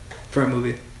plan for a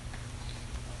movie.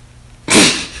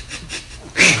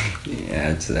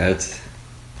 Yeah, it's a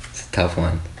tough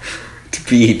one to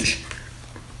beat.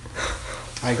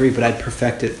 I agree, but I'd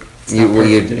perfect it. It's You, not would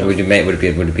perfect you enough. would you make would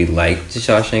it be like The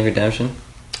Shawshank Redemption?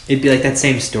 It'd be like that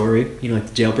same story, you know, like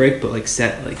the jailbreak, but like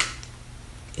set like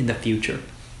in the future.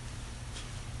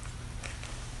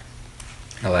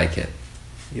 I like it.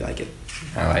 You like it?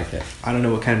 I like it. I don't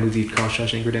know what kind of movie you'd call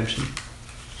Shawshank Redemption.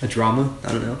 A drama?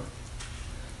 I don't know.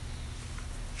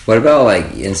 What about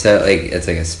like instead like it's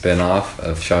like a spin-off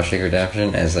of Shawshank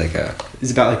Redemption as like a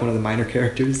It's about like one of the minor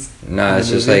characters. no, in it's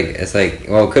the just movie. like it's like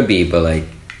well it could be but like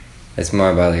it's more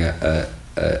about like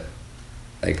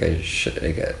a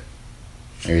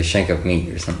shank of meat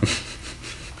or something.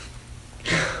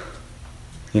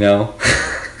 You know?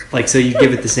 Like, so you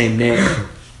give it the same name,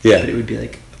 Yeah. but it would be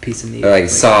like a piece of meat. Or like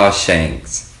saw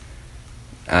shanks.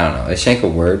 I don't know. Is shank a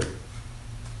word?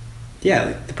 Yeah,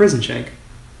 like the prison shank.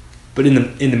 But in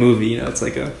the movie, you know, it's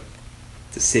like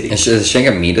it's a city. Is a shank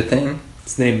of meat a thing?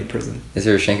 It's the name of the prison. Is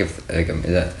there a shank of like is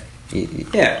that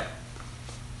Yeah.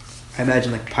 I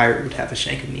imagine like a pirate would have a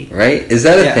shank of meat. right? Is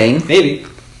that a Yeah, thing? Maybe.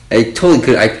 I totally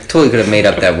could have made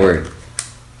up that word,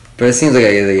 but it seems like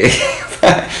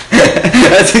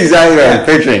that's exactly what I'm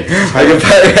picturing. Like a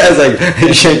pirate has like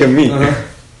a shank of meat. Uh-huh.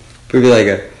 It would be like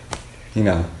a, you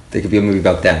know, there could be a movie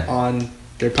about that. On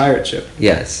their pirate ship.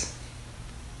 Yes,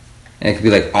 and it could be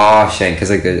like aw shank because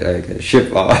like a ship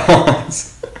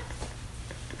aws.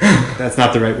 That's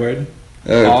not the right word.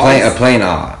 A plane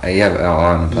aw. You have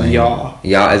aw on a plane. Yaw.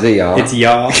 Yaw is it yaw? It's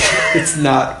yaw. It's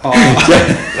not aw.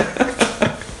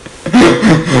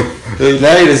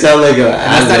 Now you just sound like a.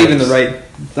 That's not even the right.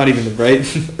 Not even the right.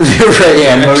 right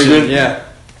hand motion. Yeah.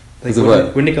 Like Is it wouldn't,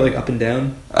 what? wouldn't it go like up and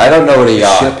down? I don't know what a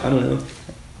yaw. Ship? I don't know.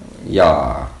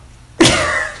 Yaw.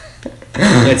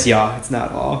 Yeah, it's yaw. It's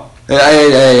not aw.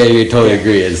 I totally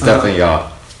agree. It's definitely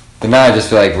yaw. But now I just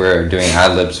feel like we're doing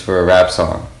ad libs for a rap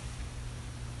song.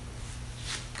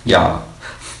 Yaw.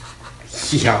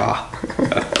 Yeah.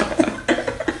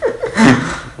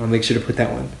 I'll make sure to put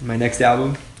that one in my next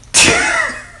album.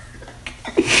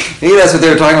 Maybe that's what they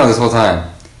were talking about this whole time.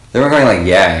 They weren't going like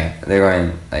yeah. They were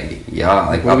going like yaw,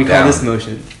 like What do we up, call down. this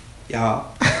motion? Yeah.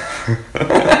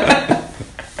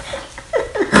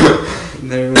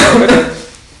 There we go.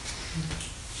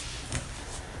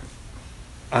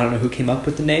 I don't know who came up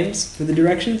with the names for the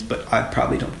directions, but I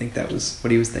probably don't think that was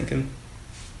what he was thinking.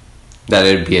 That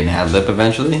it'd be an ad lib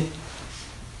eventually,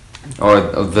 or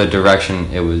the direction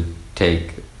it would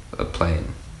take a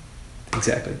plane.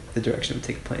 Exactly. The direction of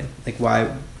take a plane. Like why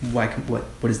what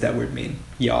does that word mean?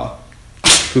 Yaw.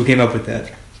 Who came up with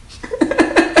that?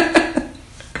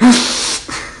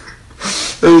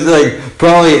 It was like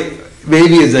probably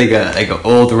maybe it's like an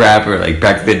old rapper like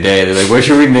back in the day. They're like, what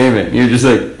should we name it? And you're just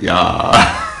like,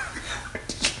 yeah.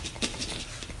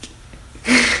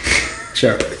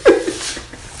 Sure.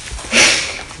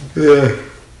 Yeah.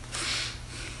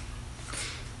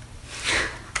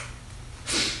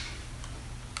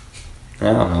 I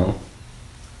don't know.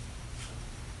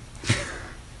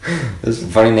 There's some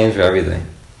funny names for everything.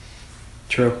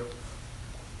 True.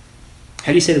 How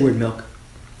do you say the word milk?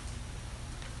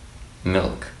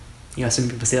 Milk. You know, some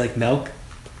people say like milk.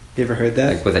 You ever heard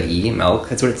that? Like with an E, milk?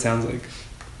 That's what it sounds like.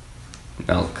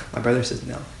 Milk. My brother says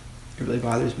no. It really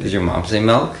bothers me. Does your mom say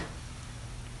milk?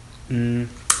 No,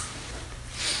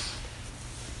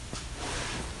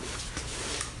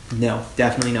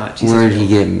 definitely not. She Where did he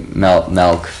get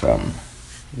milk from?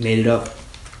 Made it up.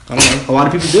 I don't know. A lot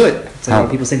of people do it. It's like a lot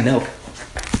of people say milk.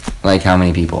 Like how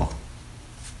many people?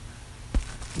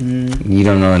 You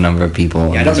don't know the number of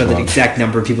people. Yeah, I don't know the exact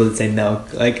number of people that say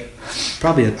milk. Like,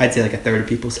 probably, I'd say like a third of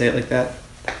people say it like that.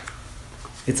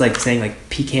 It's like saying like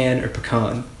pecan or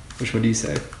pecan. Which one do you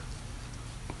say?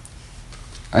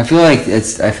 I feel like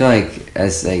as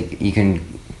like you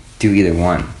can do either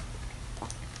one.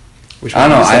 Which one I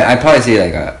don't know. I'd probably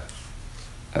say like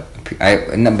but I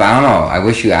don't know. I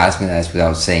wish you asked me that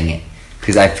without saying it,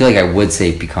 because I feel like I would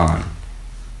say pecan.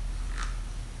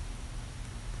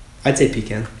 I'd say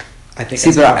pecan. I think.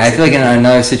 See, but I feel like in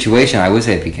another situation, I would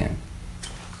say pecan.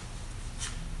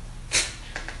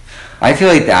 I feel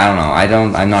like I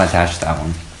don't know. I'm not attached to that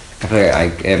one. I feel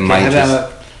like it might how just.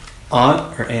 About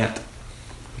aunt or aunt?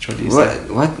 Which one do you say?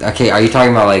 What? Okay, are you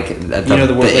talking about like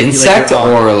the insect like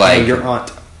or like no, your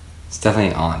aunt? It's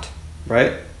definitely aunt,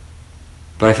 right?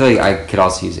 But I feel like I could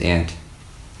also use aunt.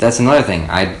 That's another thing.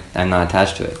 I'm not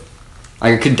attached to it.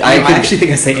 I actually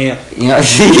think I say aunt. You know,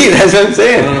 see, that's what I'm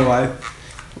saying. I don't know why.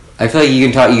 I feel like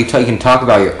you can talk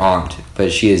about your aunt,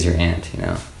 but she is your aunt. You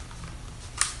know.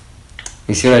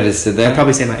 You see what I just did there? I'd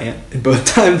probably say my aunt in both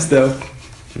times though.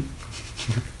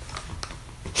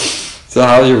 So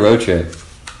how was your road trip?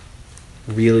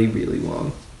 Really, really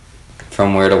long.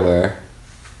 From where to where?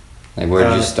 Like where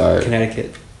did you start?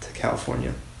 Connecticut to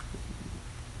California.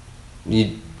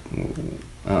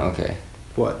 Oh, okay.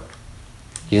 What?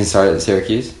 You didn't start at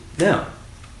Syracuse? No.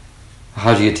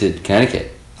 How'd you get to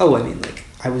Connecticut? Oh, I mean, like,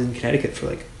 I was in Connecticut for,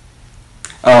 like,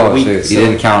 a week, so you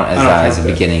didn't count as a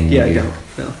beginning. Yeah,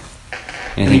 no.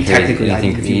 Anything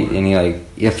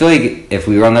crazy? I feel like if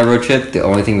we were on that road trip, the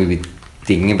only thing we'd be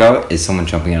thinking about is someone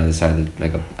jumping out of the side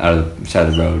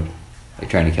of the road, like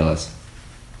trying to kill us.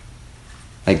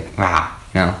 Like, wow,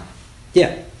 no.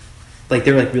 Yeah. Like,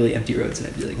 they were, like, really empty roads, and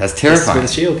I'd be like, that's terrifying.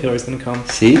 This is where the serial killer's gonna come.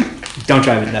 See? Don't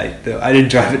drive at night, though. I didn't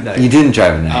drive at night. You didn't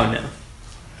drive at night? Oh, no.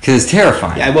 Because it's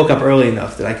terrifying. Yeah, I woke up early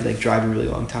enough that I could, like, drive a really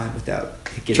long time without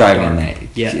getting driving at night.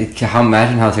 Yeah.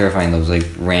 Imagine how terrifying those, like,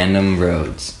 random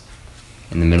roads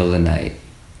in the middle of the night.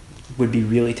 Would be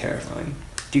really terrifying.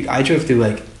 Dude, I drove through,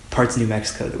 like, parts of New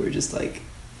Mexico that were just, like...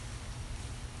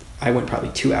 I went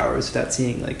probably 2 hours without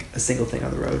seeing, like, a single thing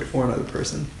on the road or another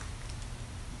person.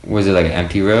 Was it like an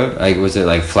empty road? Like, was it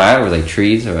like flat or like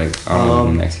trees or like I don't know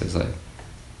what New Mexico's like?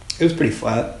 It was pretty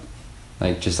flat.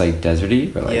 Like just like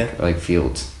deserty or like or like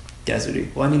fields?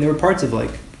 Deserty. Well, I mean, there were parts of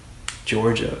like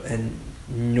Georgia and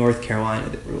North Carolina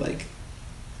that were like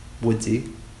woodsy.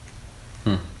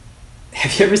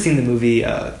 Have you ever seen the movie?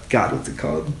 God, what's it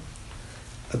called?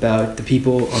 About the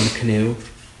people on the canoe.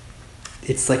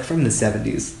 It's like from the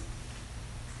 70s.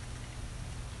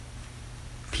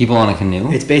 People on a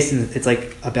canoe? It's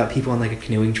like about people on like a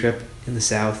canoeing trip in the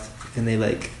South, and they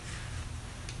like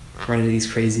run into these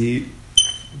crazy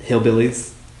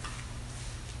hillbillies.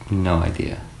 No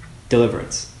idea.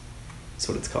 Deliverance. That's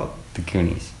what it's called. The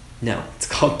Goonies. No, it's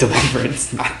called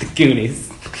Deliverance, not the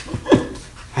Goonies.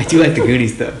 I do like the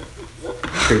Goonies though.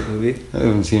 Great movie. I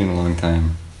haven't seen it in a long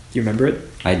time. You remember it?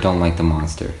 I don't like the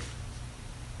monster.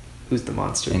 Who's the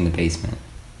monster? In the basement.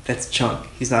 That's Chunk.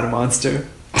 He's not a monster.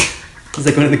 He's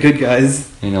like one of the good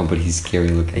guys. I know, but he's scary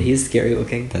looking. He is scary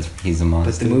looking. He's a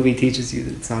monster. But the movie teaches you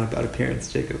that it's not about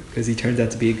appearance, Jacob, because he turns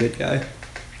out to be a good guy.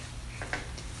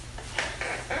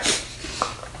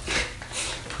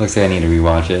 Looks like I need to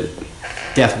rewatch it.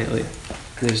 Definitely.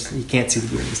 You can't see the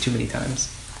Goonies too many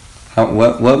times.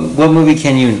 What movie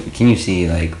can you see?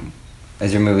 Like,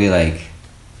 is there a movie like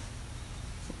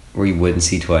where you wouldn't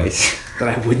see twice?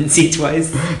 That I wouldn't see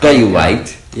twice? That you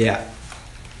liked? Yeah.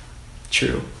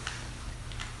 True.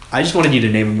 I just wanted you to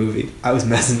name a movie. I was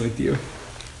messing with you.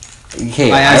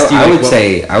 Okay,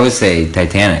 I would say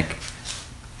Titanic.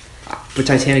 But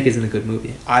Titanic isn't a good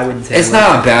movie. I wouldn't say It's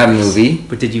not a bad movie.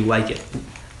 But did you like it?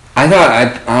 I don't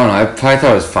know. I probably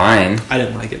thought it was fine. I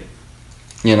didn't like it.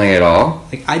 You didn't like it at all?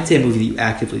 Like, I'd say a movie that you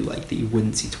actively like that you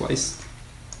wouldn't see twice.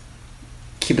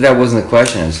 But that wasn't the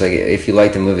question. It's like if you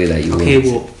liked the movie that you Okay,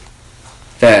 wouldn't well... see.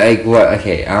 That, like, what?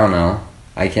 Okay, I don't know.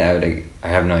 I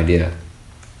have no idea.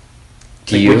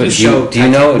 Do you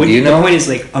know? The point is,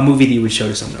 like, a movie that you would show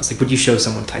to someone else. Like, would you show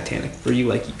someone Titanic? Or you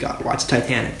gotta watch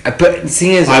Titanic? But the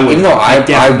thing is, even though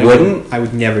I wouldn't... I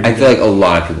would never do I feel like a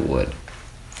lot of people would.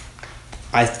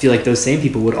 I feel like those same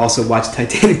people would also watch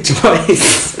Titanic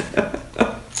twice.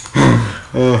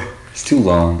 It's too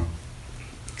long.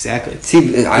 Exactly.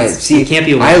 It can't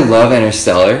be. I love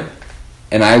Interstellar,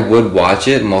 and I would watch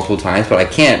it multiple times, but I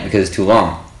can't because it's too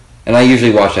long. And I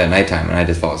usually watch it at nighttime, and I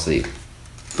just fall asleep.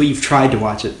 But you've tried to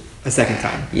watch it a second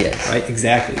time. Yes. Right.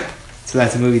 Exactly. So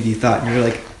that's a movie that you thought, and you're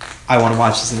like, I want to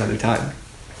watch this another time.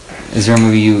 Is there a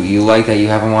movie you like that you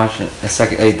haven't watched a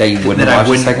second that you wouldn't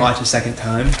watch a second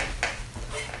time?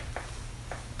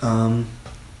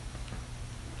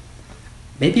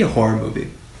 Maybe a horror movie.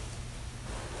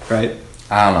 Right?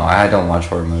 I don't know. I don't watch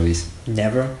horror movies.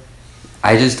 Never?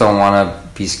 I just don't want to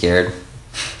be scared.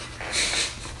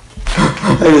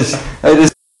 I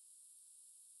just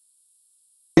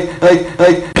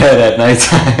like bed at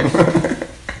nighttime.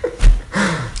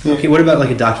 Okay, what about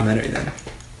like a documentary then?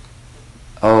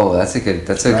 Oh, that's a good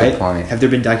point. Have there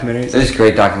been documentaries? There's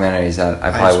great documentaries that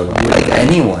I probably wouldn't like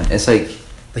anyone. It's like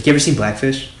you ever seen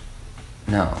Blackfish?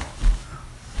 No.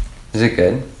 Is it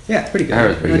good? Yeah, it's pretty good. I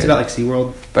heard it's pretty good. It's about like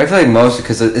SeaWorld. But I feel like most,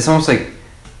 because it's almost like,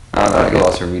 I don't know, I could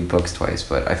also read books twice,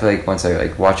 but I feel like once I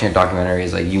like watching a documentary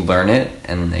is like you learn it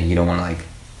and like, you don't want to like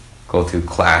go through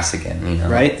class again, you know?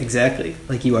 Right, exactly.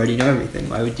 Like you already know everything.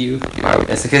 Why would you?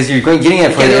 It's because you're getting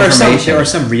it for the information. There are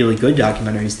some really good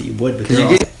documentaries that you would, but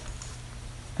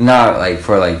not like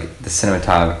for like the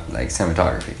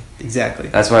cinematography. Exactly.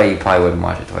 That's why you probably wouldn't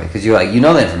watch it twice because you're like, you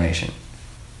know the information.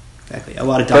 Exactly. A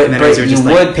lot of documentaries are just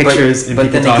like pictures and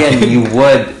people talking. But then again, you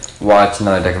would watch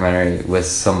another documentary with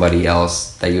somebody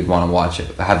else that you'd want to watch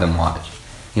it, have them watch.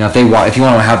 You know, if you want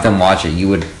to have them watch it,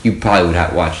 you probably would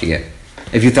have watched it again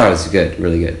if you thought it was good,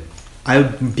 really good. I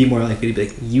would be more likely to be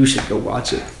like, you should go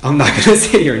watch it. I'm not gonna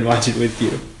sit here and watch it with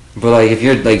you. But like, if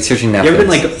you're like searching Netflix, you ever been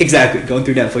like exactly going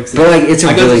through Netflix? But like, I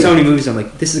go through so many movies. I'm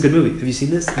like, this is a good movie. Have you seen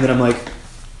this? And then I'm like,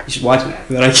 you should watch it.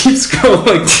 And then I keep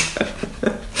scrolling.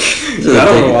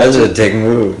 That's a dick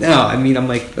move. No, I mean, I'm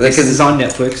like, this is on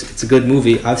Netflix. It's a good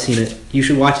movie. I've seen it. You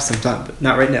should watch it sometime, but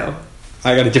not right now.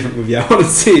 I got a different movie I want to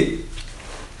see.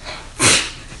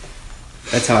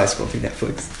 That's how I scroll through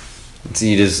Netflix. So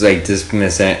you just like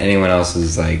dismiss anyone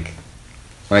else's like.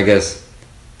 Well, I guess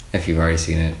if you've already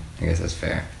seen it, I guess that's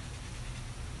fair.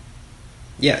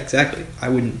 Yeah, exactly. I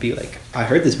wouldn't be like, I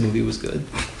heard this movie was good.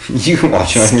 You can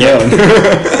watch it on your own.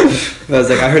 I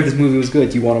was like, I heard this movie was good.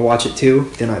 Do you want to watch it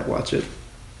too? Then I'd watch it.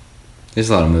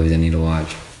 There's a lot of movies I need to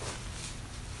watch.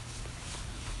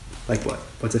 Like what?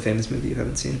 What's a famous movie you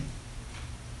haven't seen?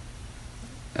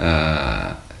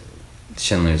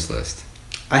 Schindler's List.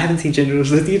 I haven't seen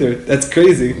Schindler's List either. That's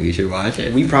crazy. We should watch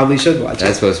it. We probably should watch it.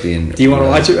 That's supposed to be in... Do you want to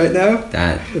watch it right now?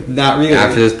 Not really.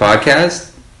 After this podcast?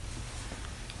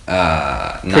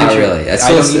 Not really.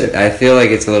 I feel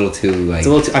like it's a little too like.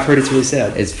 I've heard it's really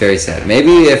sad. It's very sad.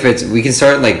 Maybe if we can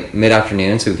start like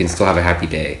mid-afternoon, so we can still have a happy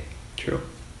day. True.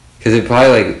 Because it'd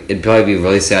probably be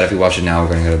really sad if we watch it now.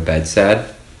 We're gonna go to bed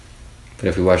sad. But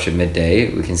if we watch it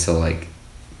midday, we can still like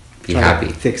be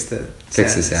happy. Fix the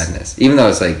sadness, even though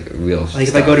it's like real. Like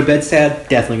if I go to bed sad,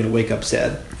 definitely gonna wake up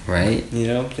sad. Right. You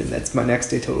know, and that's my next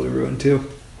day totally ruined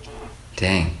too.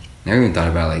 Dang, never even thought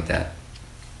about it like that.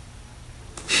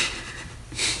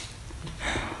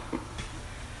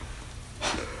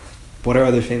 What are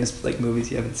other famous like movies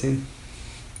you haven't seen?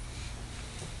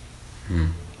 I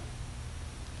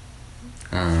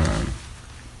don't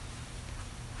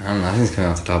know. Nothing's coming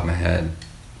off the top of my head.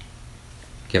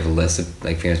 Do you have a list of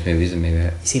like famous movies and maybe?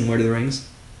 You seen Lord of the Rings?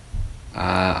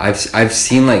 I've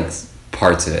seen like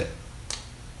parts of it.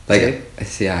 Like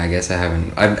I guess I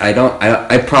haven't.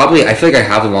 I feel like I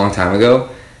have a long time ago,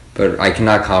 but I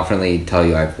cannot confidently tell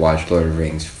you I've watched Lord of the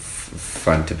Rings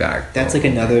front to back. That's like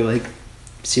another like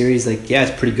series. Like yeah,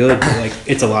 it's pretty good, but like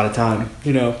it's a lot of time.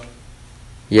 You know.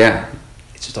 Yeah.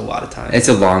 It's just a lot of time. It's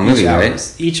a long movie,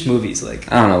 right? Each movie's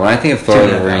like... I don't know. When I think of Lord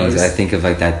of the Rings, I think of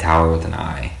like that tower with an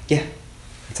eye. Yeah.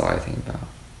 That's all I think about.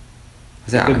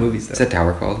 What's that? Good movies, though. What's that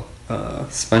tower called?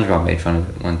 SpongeBob made fun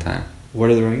of it one time. Lord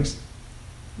of the Rings?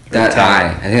 That eye.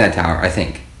 I think that tower. I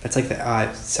think. That's like the eye.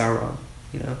 Sauron,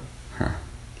 you know? Huh.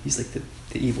 He's like the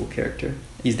the evil character.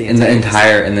 He's the in the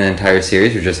antagonist. entire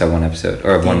series, or just that one episode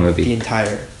or one movie? The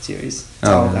entire series.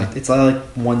 It's all like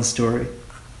one story.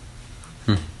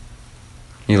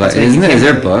 You like? Isn't it? Is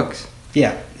there books?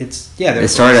 Yeah, it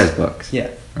started as books. Yeah.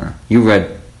 You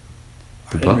read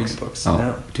the books? I didn't read the books. Oh,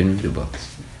 no. Didn't read the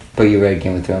books. But you read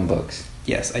Game of Thrones books.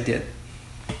 Yes, I did.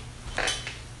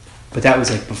 But that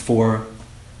was like before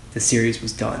the series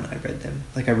was done. I read them.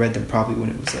 Like I read them probably when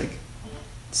it was like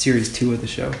series 2 of the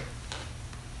show.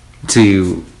 So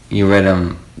you read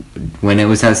them when it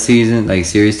was that season, like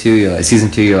series 2. You're like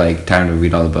season 2. You're like time to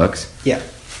read all the books. Yeah,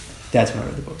 that's when I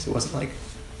read the books. It wasn't like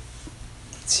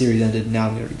series ended. Now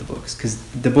I'm gonna read the books because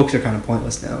the books are kind of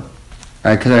pointless now.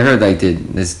 Because I heard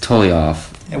it's totally off.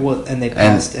 And they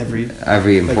passed every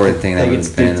important thing that would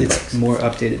have been in the books. It's more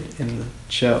updated in the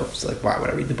show. It's like, why would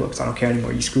I read the books? I don't care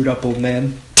anymore. You screwed up, old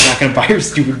man. I'm not gonna buy your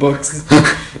stupid books.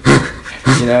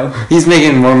 You know? He's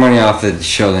making more money off the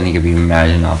show than he could be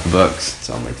imagining off the books.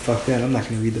 So I'm like, fuck that. I'm not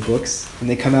gonna read the books. When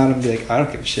they come out and be like, I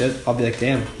don't give a shit. I'll be like,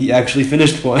 damn, he actually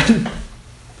finished one.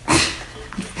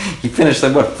 He finished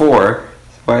like what 4?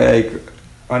 Why like?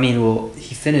 I mean, well,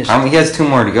 he finished. He has 2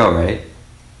 more to go, right?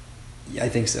 Yeah, I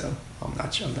think so. I'm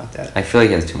not sure. I'm not that. I feel like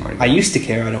he has 2 more to go. I used to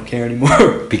care. I don't care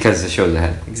anymore. Because the show's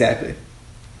ahead. Exactly.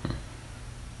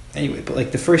 Anyway, but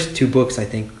like the first 2 books, I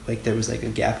think like there was like a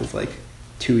gap of like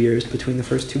 2 years between the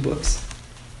first 2 books,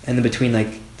 and then between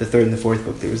like the 3rd and the 4th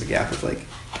book, there was a gap of like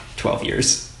 12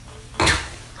 years.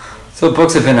 So the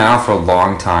books have been out for a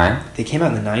long time. They came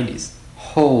out in the 90s.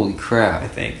 Holy crap! I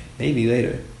think maybe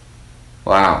later.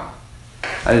 Wow,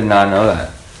 I did not know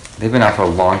that. They've been out for a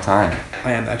long time.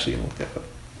 I am actually gonna look that up.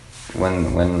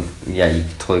 Yeah, you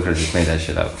totally could have just made that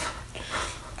shit up.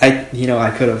 I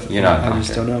could have. You're not. I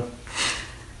just don't know.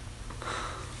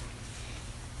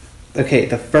 Okay,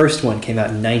 the first one came out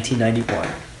in 1991.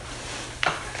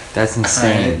 That's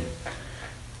insane.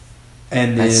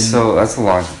 And then that's a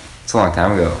long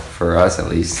time ago for us at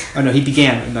least. Oh no, he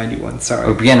began in 91. Sorry.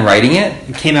 Oh, began writing it?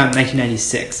 It came out in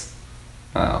 1996.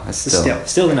 Oh, that's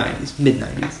still the 90s, mid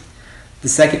 90s. The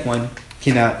second one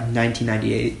came out in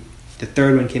 1998. The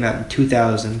third one came out in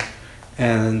 2000,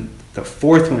 and the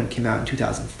fourth one came out in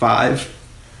 2005.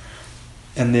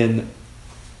 And then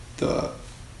the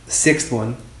fifth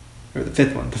one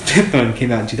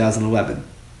came out in 2011.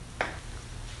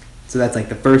 So that's like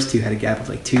the first 2 had a gap of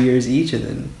like 2 years each, and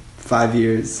then 5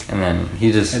 years. And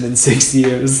then 6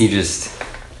 years. He just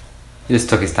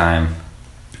took his time.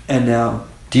 And now.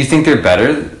 Do you think they're better,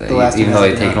 even though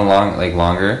they've taken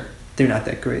longer? They're not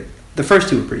that great. The first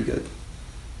 2 were pretty good.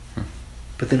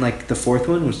 But then like the fourth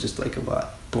one was just like a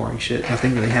lot boring shit.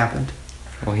 Nothing really happened.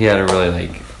 Well, he had to really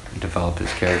like develop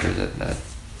his characters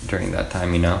during that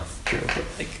time, you know. True, but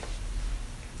like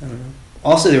I don't know.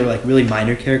 Also, there were like really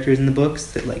minor characters in the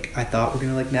books that like I thought were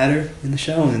gonna like matter in the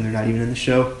show, and then they're not even in the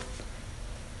show.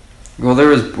 Well,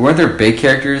 weren't there big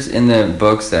characters in the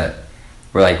books that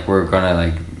we're gonna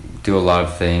like do a lot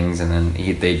of things, and then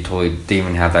they didn't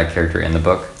even have that character in the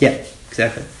book. Yeah,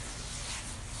 exactly.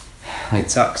 Like, it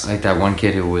sucks. Like that one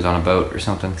kid who was on a boat or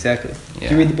something. Exactly. Yeah.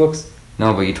 Did you read the books?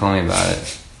 No, but you told me about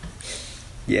it.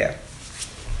 Yeah.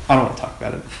 I don't want to talk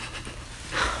about it.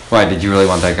 Why? Did you really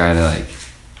want that guy to like?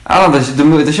 I don't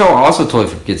know. The show also totally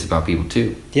forgets about people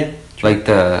too. Yeah. True. Like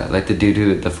the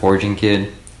dude the forging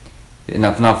kid. The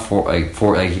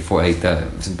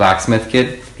blacksmith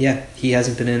kid. Yeah, he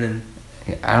hasn't been in and.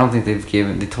 I don't think they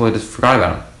totally just forgot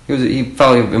about him. He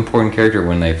felt like an important character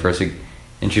when they first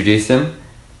introduced him.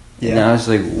 Yeah. Now it's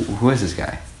like, who is this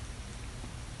guy?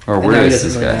 Or where is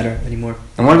this guy? Really matter anymore.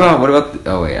 And what about?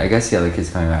 Oh wait, I guess the other kid's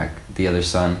coming back. The other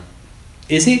son.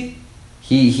 Is he?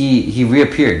 He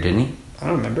reappeared, didn't he? I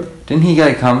don't remember. Didn't he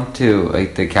come to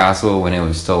like the castle when it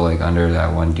was still like under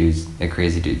that one dude's a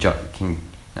crazy dude King?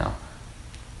 No.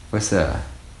 What's the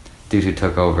dude who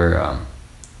took over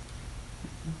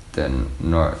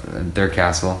their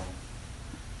castle?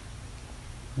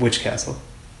 Which castle?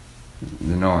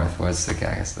 The North. What's the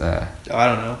guy? I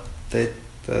don't know. The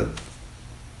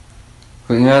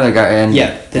you know the guy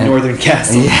the Northern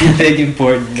Castle. Yeah. Big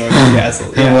important Northern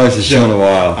Castle. I haven't watched the show in a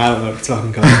while. I don't know what it's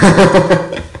fucking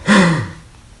called.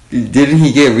 Didn't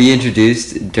he get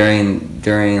reintroduced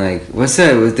during like what's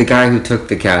that with the guy who took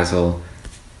the castle?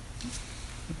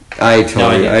 I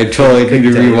totally need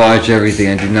to rewatch everything.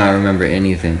 I do not remember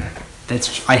anything.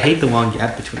 I hate the long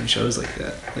gap between shows like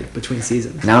that, like between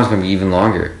seasons. Now it's gonna be even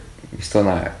longer. You're still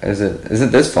not. Is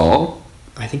it this fall?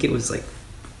 I think it was like.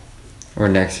 Or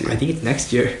next year. I think it's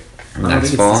next year.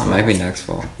 Next fall? Might be next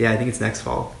fall. Yeah, I think it's next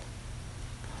fall.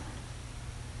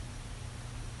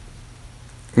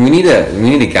 We need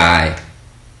a guy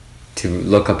to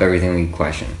look up everything we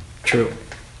question. True.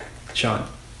 Sean.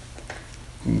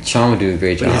 Sean would do a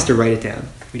great But job. he has to write it down.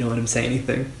 We don't let him say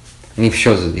anything. And he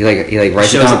shows it. He writes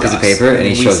it Shows on a piece to of us, paper and he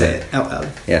we shows say it. out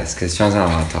loud. Yes, because Sean's not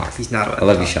allowed to talk. He's not allowed I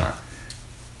love to you, talk. Sean.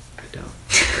 I don't.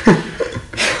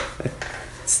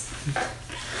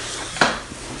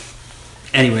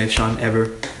 Anyway, if Sean ever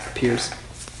appears.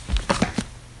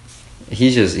 He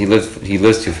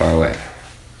lives too far away.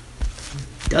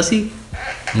 Does he?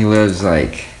 He lives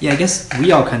like, Yeah, I guess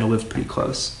we all kind of live pretty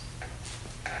close.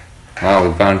 wow,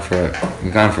 we've gone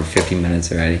for 50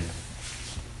 minutes already.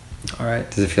 All right.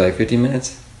 Does it feel like 50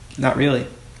 minutes? Not really.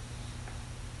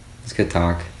 It's good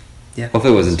talk. Yeah.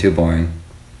 Hopefully it wasn't too boring.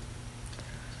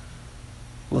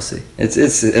 We'll see. It's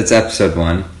episode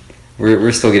 1.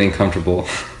 We're still getting comfortable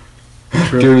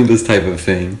True. doing this type of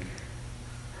thing.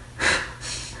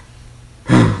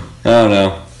 I don't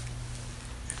know.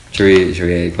 Should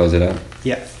we close it up?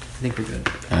 Yeah, I think we're good.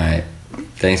 All right.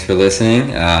 Thanks for listening.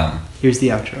 Here's the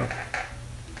outro.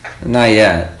 Not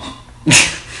yet.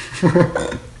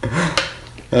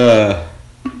 I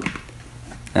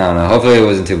don't know. Hopefully it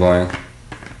wasn't too boring.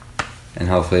 And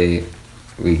hopefully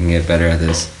we can get better at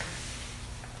this.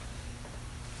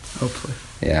 Hopefully.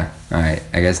 Yeah. Alright.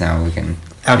 I guess now we can...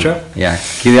 Outro? Yeah.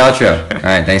 Cue the outro.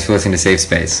 Alright. Thanks for listening to Safe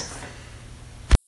Space.